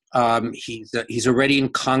 He's already in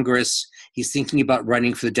Congress. He's thinking about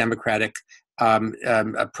running for the Democratic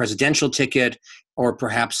presidential ticket, or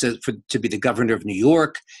perhaps to be the governor of New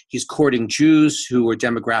York. He's courting Jews who are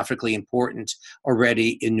demographically important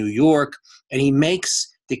already in New York, and he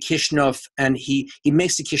makes the Kishinev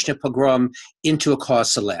pogrom into a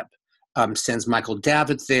cause célèbre. Sends Michael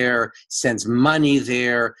Davitt there, sends money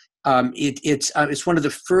there. It's one of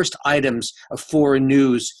the first items of foreign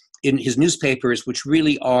news in his newspapers, which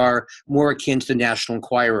really are more akin to the National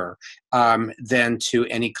Enquirer than to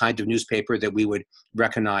any kind of newspaper that we would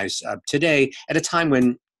recognize today, at a time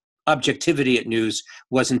when objectivity at news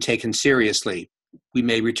wasn't taken seriously. We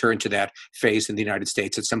may return to that phase in the United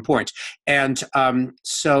States at some point. And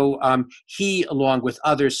so he, along with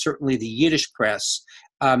others, certainly the Yiddish press,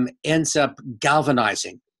 ends up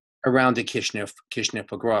galvanizing around the Kishinev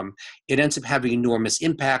pogrom. It ends up having enormous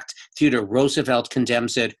impact. Theodore Roosevelt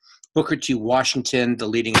condemns it. Booker T. Washington, the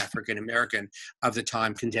leading African-American of the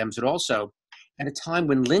time, condemns it also, at a time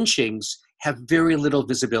when lynchings have very little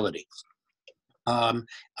visibility. The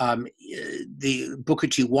Booker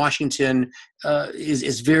T. Washington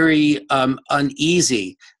is very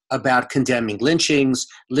uneasy about condemning lynchings.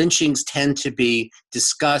 Lynchings tend to be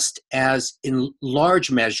discussed as, in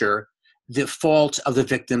large measure, the fault of the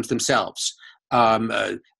victims themselves.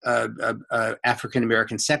 African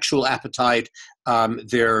American sexual appetite,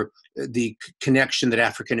 the connection that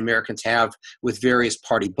African Americans have with various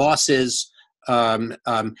party bosses,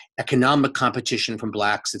 economic competition from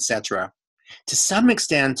blacks, etc. To some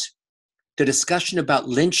extent, the discussion about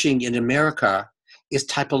lynching in America is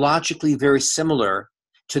typologically very similar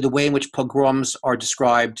to the way in which pogroms are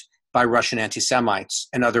described by Russian anti-Semites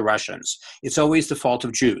and other Russians. It's always the fault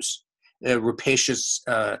of Jews. Rapacious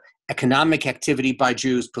economic activity by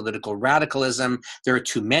Jews, political radicalism, there are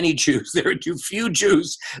too many Jews, there are too few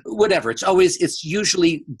Jews, whatever. It's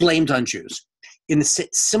usually blamed on Jews in the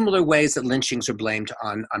similar ways that lynchings are blamed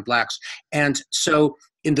on blacks. And so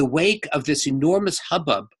in the wake of this enormous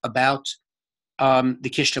hubbub about the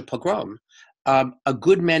Kishinev pogrom, a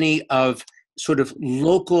good many of sort of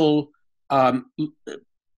local,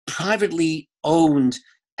 privately owned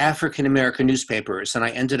African-American newspapers, and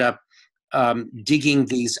I ended up digging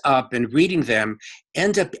these up and reading them,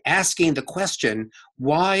 end up asking the question,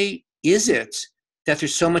 why is it that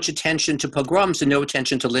there's so much attention to pogroms and no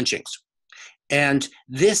attention to lynchings? And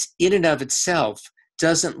this in and of itself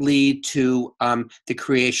doesn't lead to the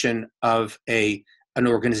creation of an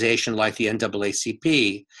organization like the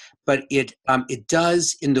NAACP, but it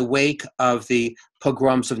does in the wake of the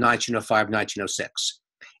pogroms of 1905, 1906.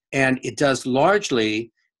 And it does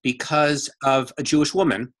largely because of a Jewish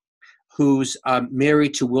woman who's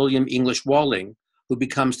married to William English Walling, who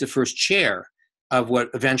becomes the first chair of what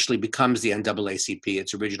eventually becomes the NAACP.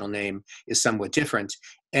 Its original name is somewhat different.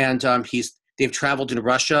 And they've traveled in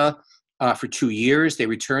Russia for 2 years. They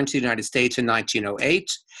returned to the United States in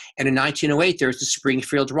 1908. And in 1908, there's the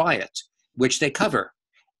Springfield riot, which they cover.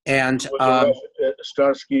 And Stranskaya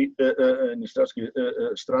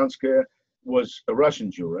was a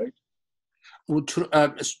Russian Jew, right?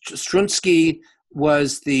 Strunsky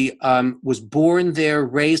was born there,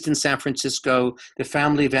 raised in San Francisco. The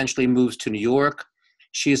family eventually moves to New York.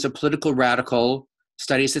 She is a political radical,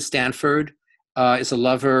 studies at Stanford, is a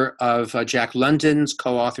lover of Jack London's,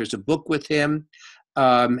 co-authors a book with him,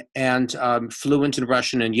 and fluent in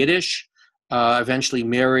Russian and Yiddish. Eventually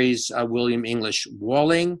marries William English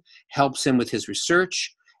Walling, helps him with his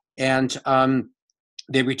research, and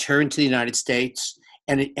they return to the United States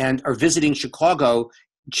and are visiting Chicago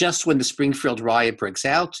just when the Springfield riot breaks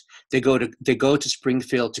out. They go to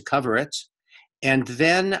Springfield to cover it, and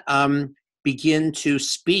then begin to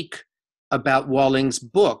speak about Walling's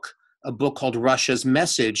book, a book called Russia's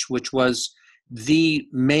Message, which was the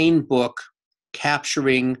main book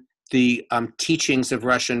capturing the teachings of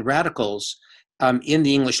Russian radicals in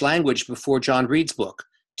the English language before John Reed's book,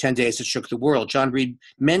 10 Days That Shook the World. John Reed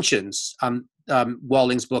mentions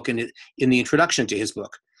Walling's book in the introduction to his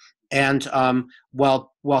book. And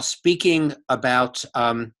while speaking about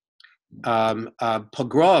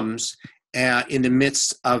pogroms in the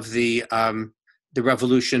midst of the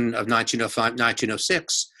revolution of 1905,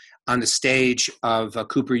 1906, on the stage of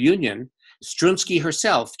Cooper Union, Strunsky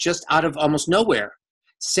herself, just out of almost nowhere,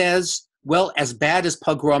 says, well, as bad as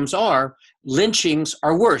pogroms are, lynchings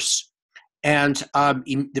are worse. And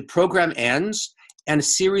the program ends, and a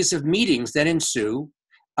series of meetings then ensue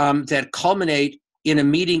that culminate in a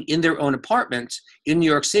meeting in their own apartment in New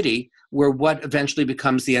York City, where what eventually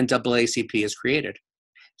becomes the NAACP is created.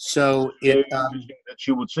 So that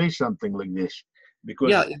she would say something like this,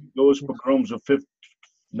 because those pogroms of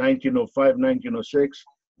 1905, 1906,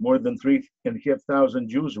 more than 3,500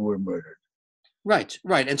 Jews were murdered. Right.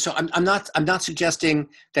 And so I'm not suggesting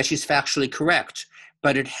that she's factually correct,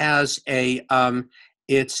 but it has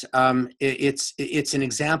it's an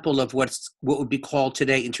example of what would be called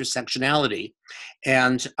today intersectionality,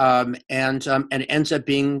 and ends up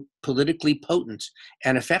being politically potent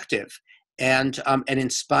and effective, and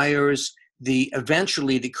inspires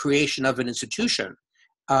eventually the creation of an institution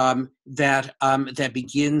that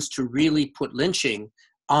begins to really put lynching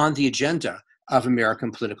on the agenda of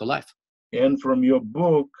American political life. And from your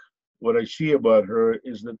book, what I see about her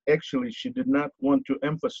is that actually she did not want to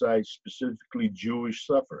emphasize specifically Jewish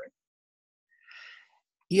suffering.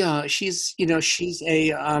 Yeah, she's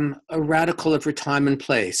a radical of her time and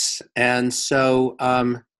place, and so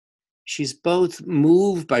she's both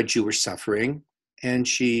moved by Jewish suffering, and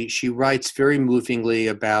she writes very movingly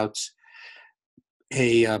about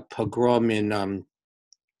a pogrom in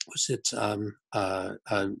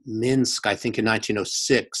Minsk, I think in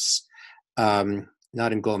 1906.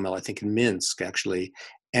 Not in Gomel, I think in Minsk, actually.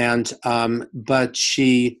 And but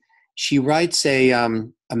she writes a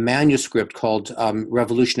manuscript called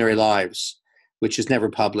Revolutionary Lives, which is never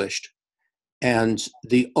published. And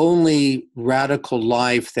the only radical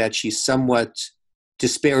life that she somewhat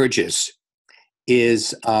disparages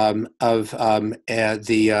is the Bundist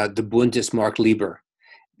Mark Lieber,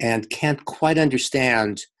 and can't quite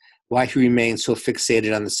understand why he remains so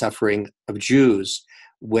fixated on the suffering of Jews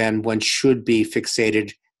when one should be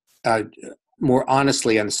fixated more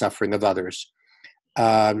honestly on the suffering of others.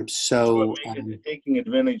 Taking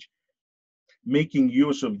advantage, making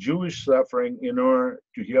use of Jewish suffering in order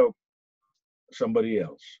to help somebody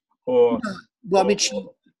else. Well, I mean,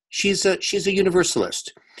 she's a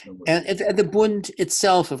universalist, and the Bund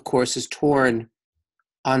itself, of course, is torn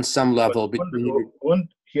on some level between. Bund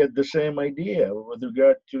had the same idea with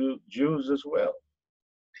regard to Jews as well.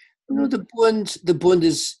 The Bund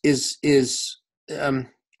is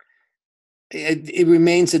it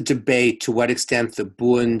remains a debate to what extent the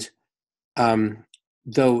Bund,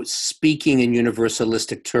 though speaking in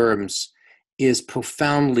universalistic terms, is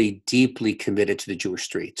profoundly, deeply committed to the Jewish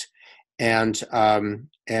street, and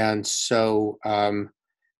so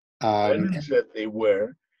Lenin said they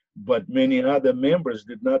were, but many other members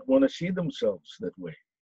did not want to see themselves that way.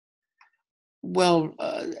 Well,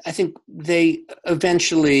 I think they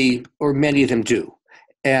eventually, or many of them do.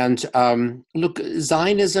 And look,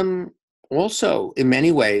 Zionism also, in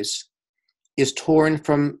many ways, is torn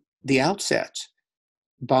from the outset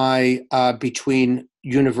by between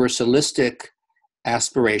universalistic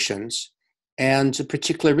aspirations and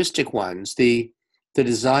particularistic ones. The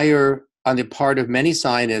desire on the part of many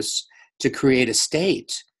Zionists to create a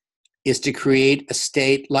state is to create a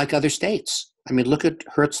state like other states. I mean, look at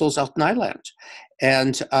Herzl's Alten Island.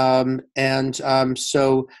 And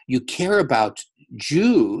so you care about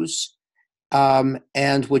Jews,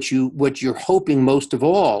 and what you're hoping most of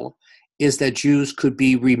all is that Jews could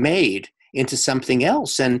be remade into something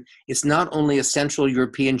else. And it's not only a Central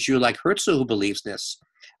European Jew like Herzl who believes this.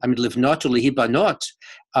 I mean, livnot ulehibanot,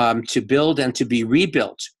 to build and to be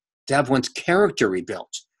rebuilt, to have one's character rebuilt,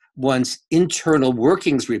 one's internal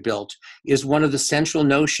workings rebuilt, is one of the central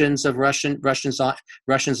notions of Russian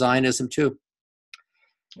Zionism too.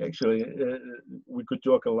 Actually, we could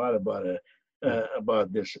talk a lot about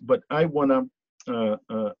this, but I want to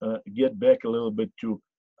get back a little bit to,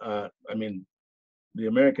 I mean, the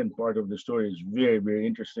American part of the story is very, very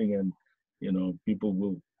interesting, and people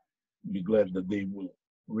will be glad that they will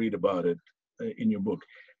read about it in your book.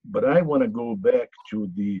 But I want to go back to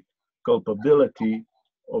the culpability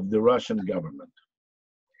of the Russian government.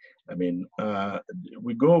 I mean,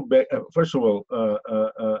 we go back, first of all,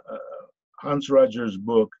 Hans Rogers'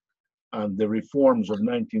 book on the reforms of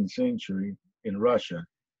 19th century in Russia,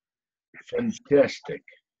 fantastic,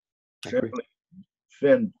 simply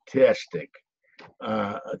fantastic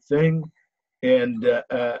thing. And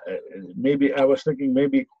maybe I was thinking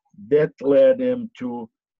maybe that led him to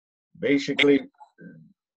basically,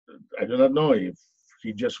 I do not know if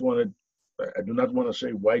he just wanted, I do not want to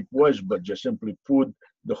say whitewash, but just simply put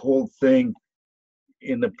the whole thing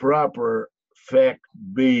in a proper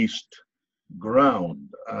fact-based ground.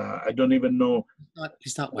 I don't even know.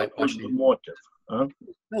 He's not whitewashing. The motive. Huh?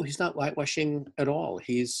 No, he's not whitewashing at all.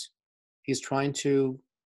 He's trying to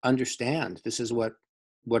understand. This is what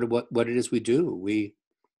it is we do. We,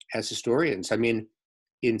 as historians, I mean,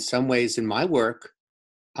 in some ways, in my work,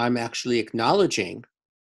 I'm actually acknowledging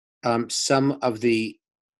some of the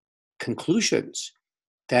conclusions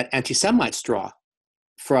that anti-Semites draw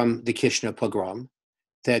from the Kishinev pogrom,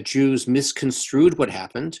 that Jews misconstrued what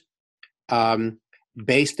happened,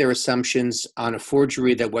 based their assumptions on a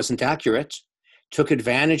forgery that wasn't accurate, took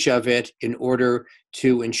advantage of it in order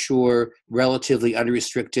to ensure relatively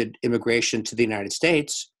unrestricted immigration to the United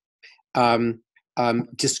States,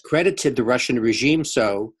 discredited the Russian regime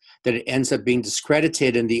so that it ends up being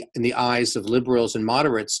discredited in the eyes of liberals and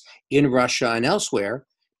moderates in Russia and elsewhere.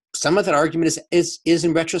 Some of that argument is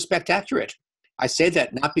in retrospect accurate. I say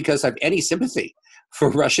that not because I have any sympathy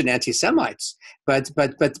for Russian anti-Semites, but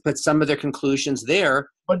some of their conclusions there.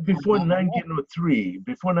 But before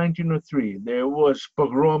 1903, there was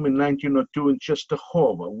pogrom in 1902 in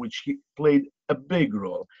Czestochowa, which played a big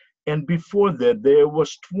role. And before that, there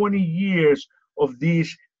was 20 years of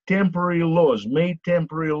these temporary laws, made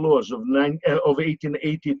temporary laws of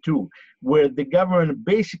 1882, where the government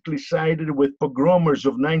basically sided with pogromers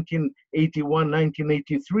of 1981,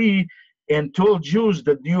 1983, and told Jews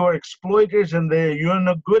that you are exploiters and you're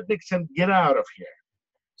no goodniks and get out of here.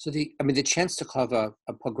 So the Czestochowa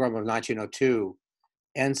pogrom of 1902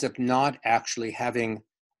 ends up not actually having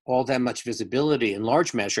all that much visibility in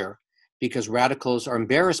large measure because radicals are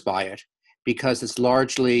embarrassed by it because it's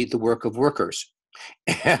largely the work of workers.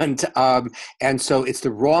 And so it's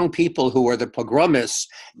the wrong people who are the pogromists.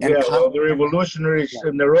 And Yeah, well, the revolutionaries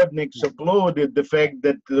and the Narodniks applauded the fact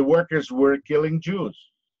that the workers were killing Jews.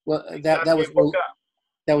 well,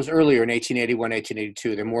 that was earlier in 1881,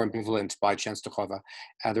 1882. They're more ambivalent by Częstochowa.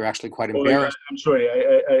 They're actually quite Oh, yeah, embarrassed. I'm sorry,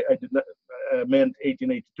 I did not meant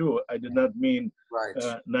 1882. I did not mean Right.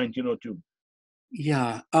 1902.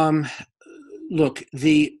 Yeah. Look,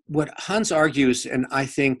 what Hans argues, and I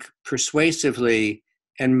think persuasively,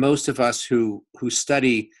 and most of us who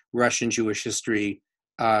study Russian Jewish history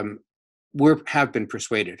have been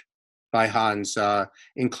persuaded by Hans,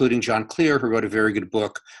 including John Clear, who wrote a very good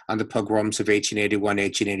book on the pogroms of 1881,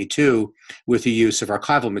 1882, with the use of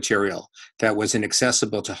archival material that was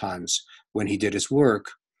inaccessible to Hans when he did his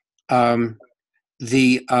work. There's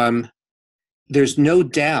no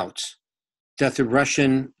doubt that the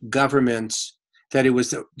Russian government, that it was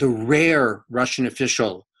the rare Russian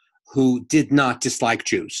official who did not dislike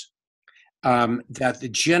Jews, that the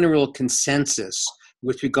general consensus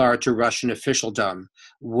with regard to Russian officialdom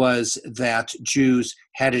was that Jews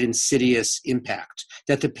had an insidious impact,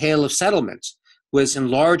 that the Pale of Settlement was in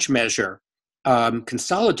large measure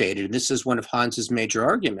consolidated, and this is one of Hans's major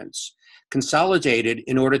arguments, consolidated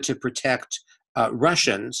in order to protect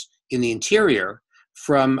Russians in the interior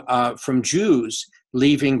from Jews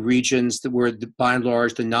leaving regions that were, by and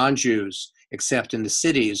large, the non-Jews, except in the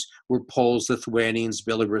cities, were Poles, Lithuanians,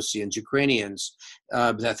 Belarusians, Ukrainians,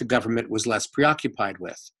 that the government was less preoccupied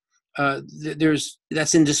with.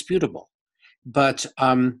 That's indisputable. But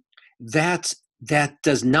that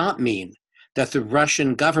does not mean that the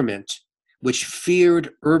Russian government, which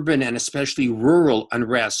feared urban and especially rural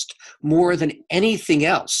unrest more than anything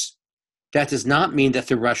else, that does not mean that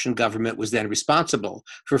the Russian government was then responsible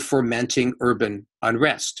for fomenting urban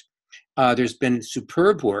unrest. There's been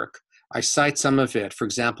superb work. I cite some of it, for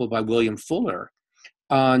example, by William Fuller,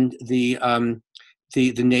 on the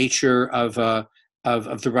nature of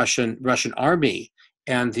the Russian army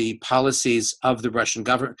and the policies of the Russian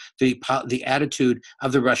government, the attitude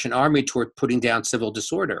of the Russian army toward putting down civil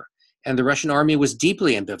disorder. And the Russian army was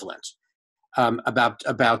deeply ambivalent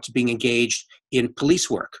about being engaged in police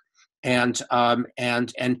work, and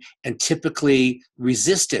typically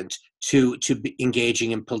resistant to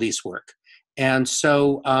engaging in police work. And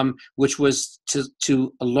so, which was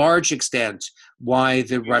to a large extent why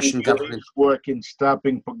the Russian government work in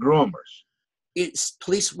stopping pogromers. It's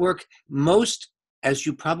police work. Most, as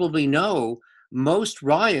you probably know, most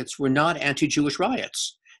riots were not anti-Jewish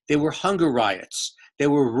riots. They were hunger riots. They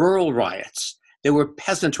were rural riots. They were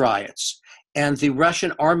peasant riots. And the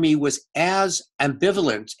Russian army was as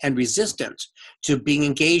ambivalent and resistant to being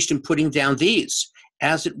engaged in putting down these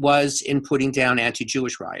as it was in putting down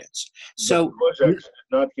anti-Jewish riots. So the Cossacks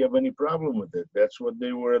did not have any problem with it. That's what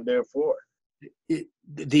they were there for.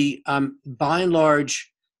 By and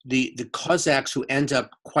large, the Cossacks, who end up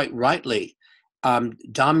quite rightly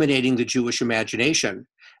dominating the Jewish imagination,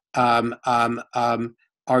 and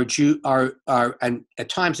at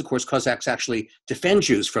times, of course, Cossacks actually defend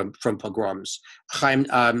Jews from pogroms. Chaim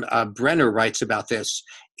Brenner writes about this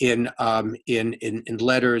in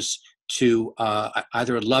letters to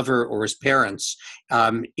either a lover or his parents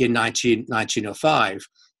in 1905.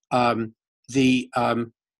 The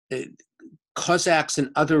Cossacks and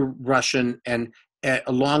other Russian, and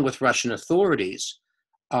along with Russian authorities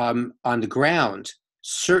on the ground,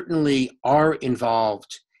 certainly are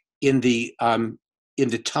involved in the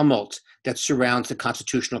tumult that surrounds the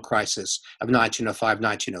constitutional crisis of 1905,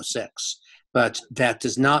 1906. But that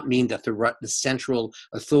does not mean that the central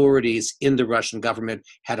authorities in the Russian government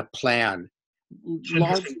had a plan. It's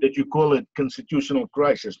interesting that you call it constitutional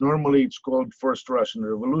crisis. Normally it's called First Russian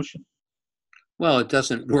Revolution. Well, it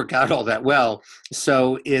doesn't work out all that well.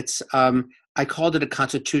 So it's, I called it a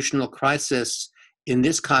constitutional crisis in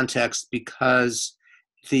this context because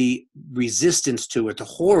the resistance to it, the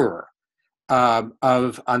horror on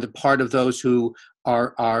the part of those who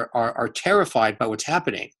are terrified by what's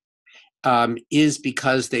happening, is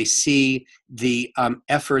because they see the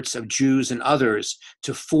efforts of Jews and others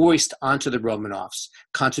to foist onto the Romanovs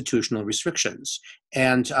constitutional restrictions.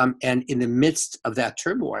 And in the midst of that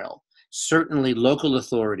turmoil, certainly local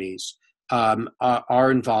authorities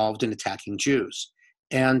are involved in attacking Jews.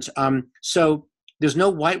 And so there's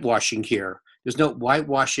no whitewashing here. There's no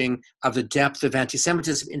whitewashing of the depth of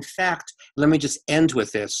anti-Semitism. In fact, let me just end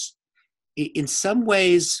with this. In some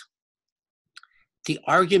ways, the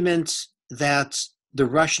argument that the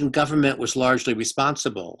Russian government was largely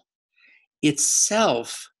responsible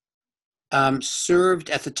itself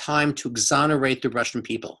served at the time to exonerate the Russian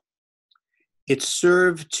people. It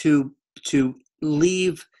served to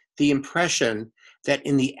leave the impression that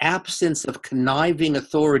in the absence of conniving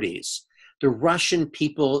authorities, the Russian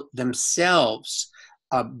people themselves,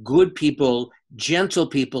 good people, gentle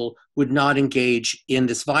people, would not engage in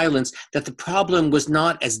this violence, that the problem was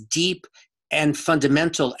not as deep and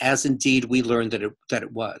fundamental as indeed we learned that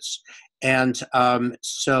it was. And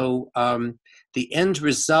the end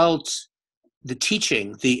result, the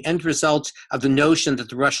teaching, the end result of the notion that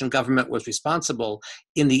the Russian government was responsible,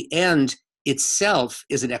 in the end itself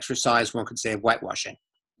is an exercise, one could say, of whitewashing.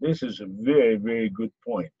 This is a very, very good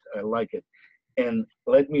point. I like it. And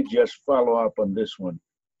let me just follow up on this one.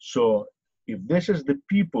 So if this is the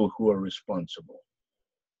people who are responsible,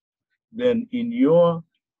 then in your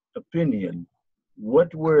opinion,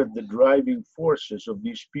 what were the driving forces of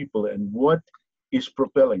these people and what is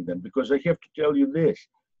propelling them? Because I have to tell you this,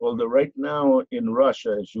 although right now in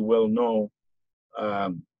Russia, as you well know,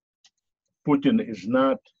 Putin is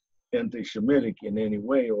not anti-Semitic in any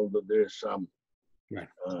way, although there's some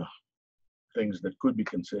things that could be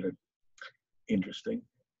considered interesting.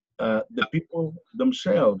 The people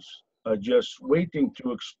themselves are just waiting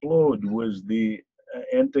to explode with the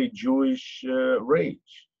anti-Jewish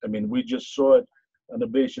rage. I mean, we just saw it on the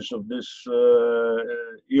basis of this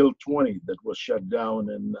Il-20 that was shut down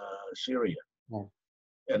in Syria,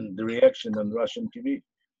 and the reaction on Russian TV.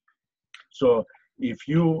 So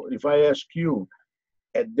if I ask you,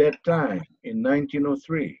 at that time in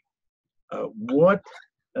 1903, what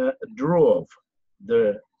drove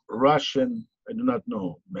the Russian, I do not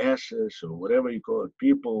know, masses or whatever you call it,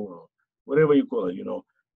 people, or whatever you call it,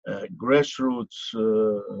 grassroots,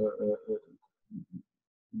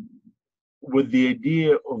 with the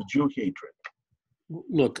idea of Jew hatred?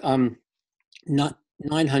 Look, not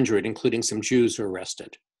 900, including some Jews, were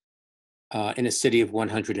arrested in a city of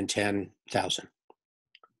 110,000.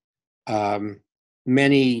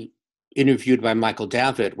 Many interviewed by Michael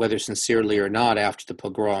Davitt, whether sincerely or not after the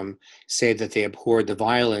pogrom, say that they abhorred the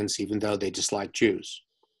violence even though they disliked Jews.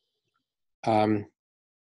 By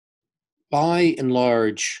and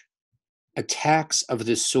large, attacks of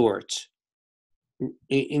this sort,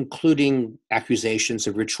 including accusations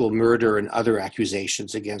of ritual murder and other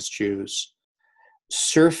accusations against Jews,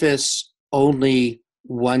 surface only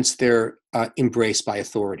once they're embraced by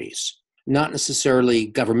authorities, not necessarily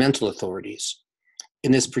governmental authorities.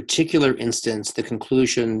 In this particular instance, the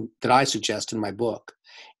conclusion that I suggest in my book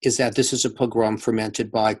is that this is a pogrom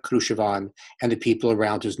fermented by Khrushchev and the people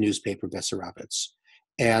around his newspaper, Bessarabets.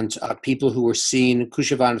 And people who were seen,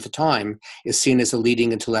 Khrushchev at the time is seen as a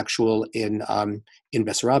leading intellectual in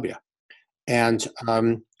Bessarabia. And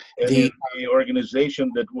the organization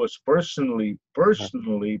that was personally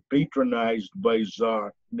patronized by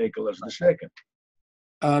Tsar Nicholas II.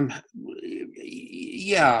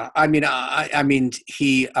 Yeah, I mean,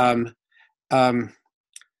 he I don't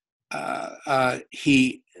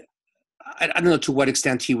know to what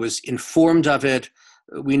extent he was informed of it.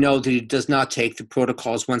 We know that he does not take the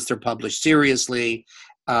protocols once they're published seriously.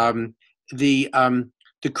 The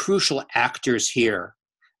crucial actors here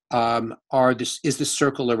is the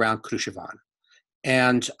circle around Khrushchev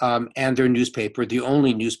and their newspaper, the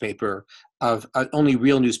only newspaper only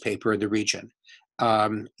real newspaper in the region.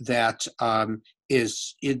 That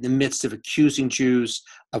is in the midst of accusing Jews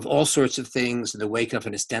of all sorts of things in the wake of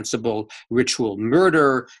an ostensible ritual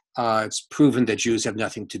murder. It's proven that Jews have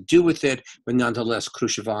nothing to do with it, but nonetheless,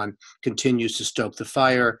 Khrushchev continues to stoke the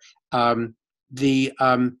fire. It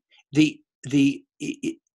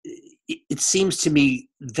seems to me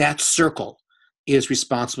that circle is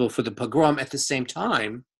responsible for the pogrom at the same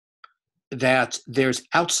time that there's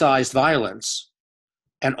outsized violence,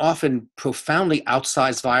 and often profoundly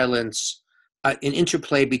outsized violence, an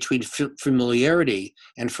interplay between familiarity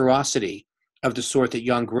and ferocity of the sort that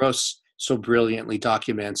Jan Gross so brilliantly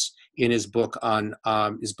documents in his book on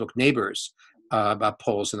his book Neighbors about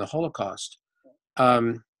Poles and the Holocaust.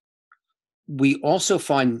 We also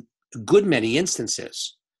find a good many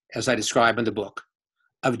instances, as I describe in the book,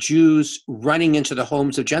 of Jews running into the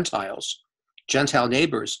homes of Gentile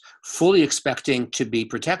neighbors, fully expecting to be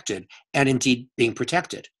protected, and indeed being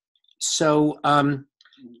protected. So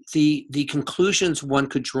the conclusions one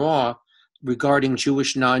could draw regarding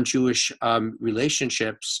Jewish, non-Jewish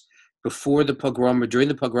relationships before the pogrom or during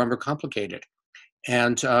the pogrom are complicated.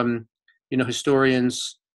 And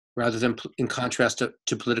historians, rather than in contrast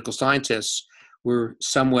to political scientists, were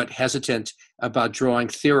somewhat hesitant about drawing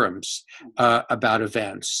theorems about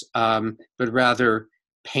events, but rather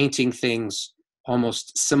painting things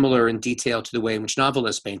almost similar in detail to the way in which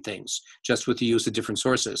novelists paint things, just with the use of different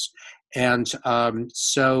sources. And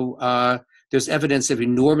so there's evidence of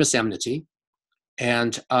enormous enmity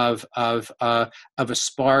and of a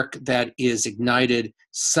spark that is ignited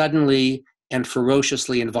suddenly and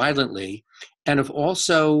ferociously and violently, and of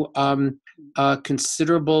also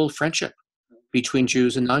considerable friendship between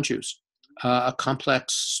Jews and non-Jews. A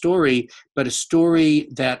complex story, but a story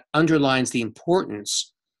that underlines the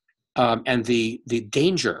importance and the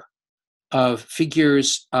danger of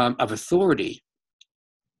figures of authority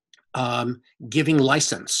giving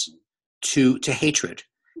license to hatred.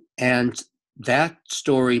 And that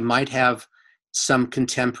story might have some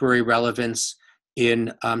contemporary relevance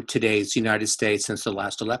in today's United States since the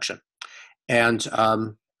last election. And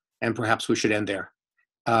perhaps we should end there.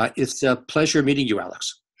 It's a pleasure meeting you,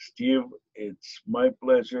 Alex. Steve, it's my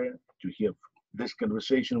pleasure to have this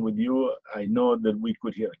conversation with you. I know that we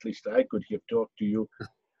could have, at least I could have talked to you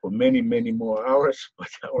for many, many more hours, but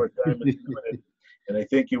our time is limited. And I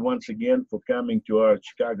thank you once again for coming to our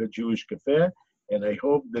Chicago Jewish Cafe. And I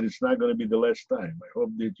hope that it's not going to be the last time. I hope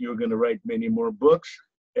that you're going to write many more books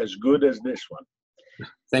as good as this one.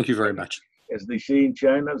 Thank you very much. As they say in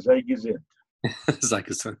China, sei gesund. Sei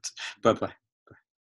gesund. Bye-bye.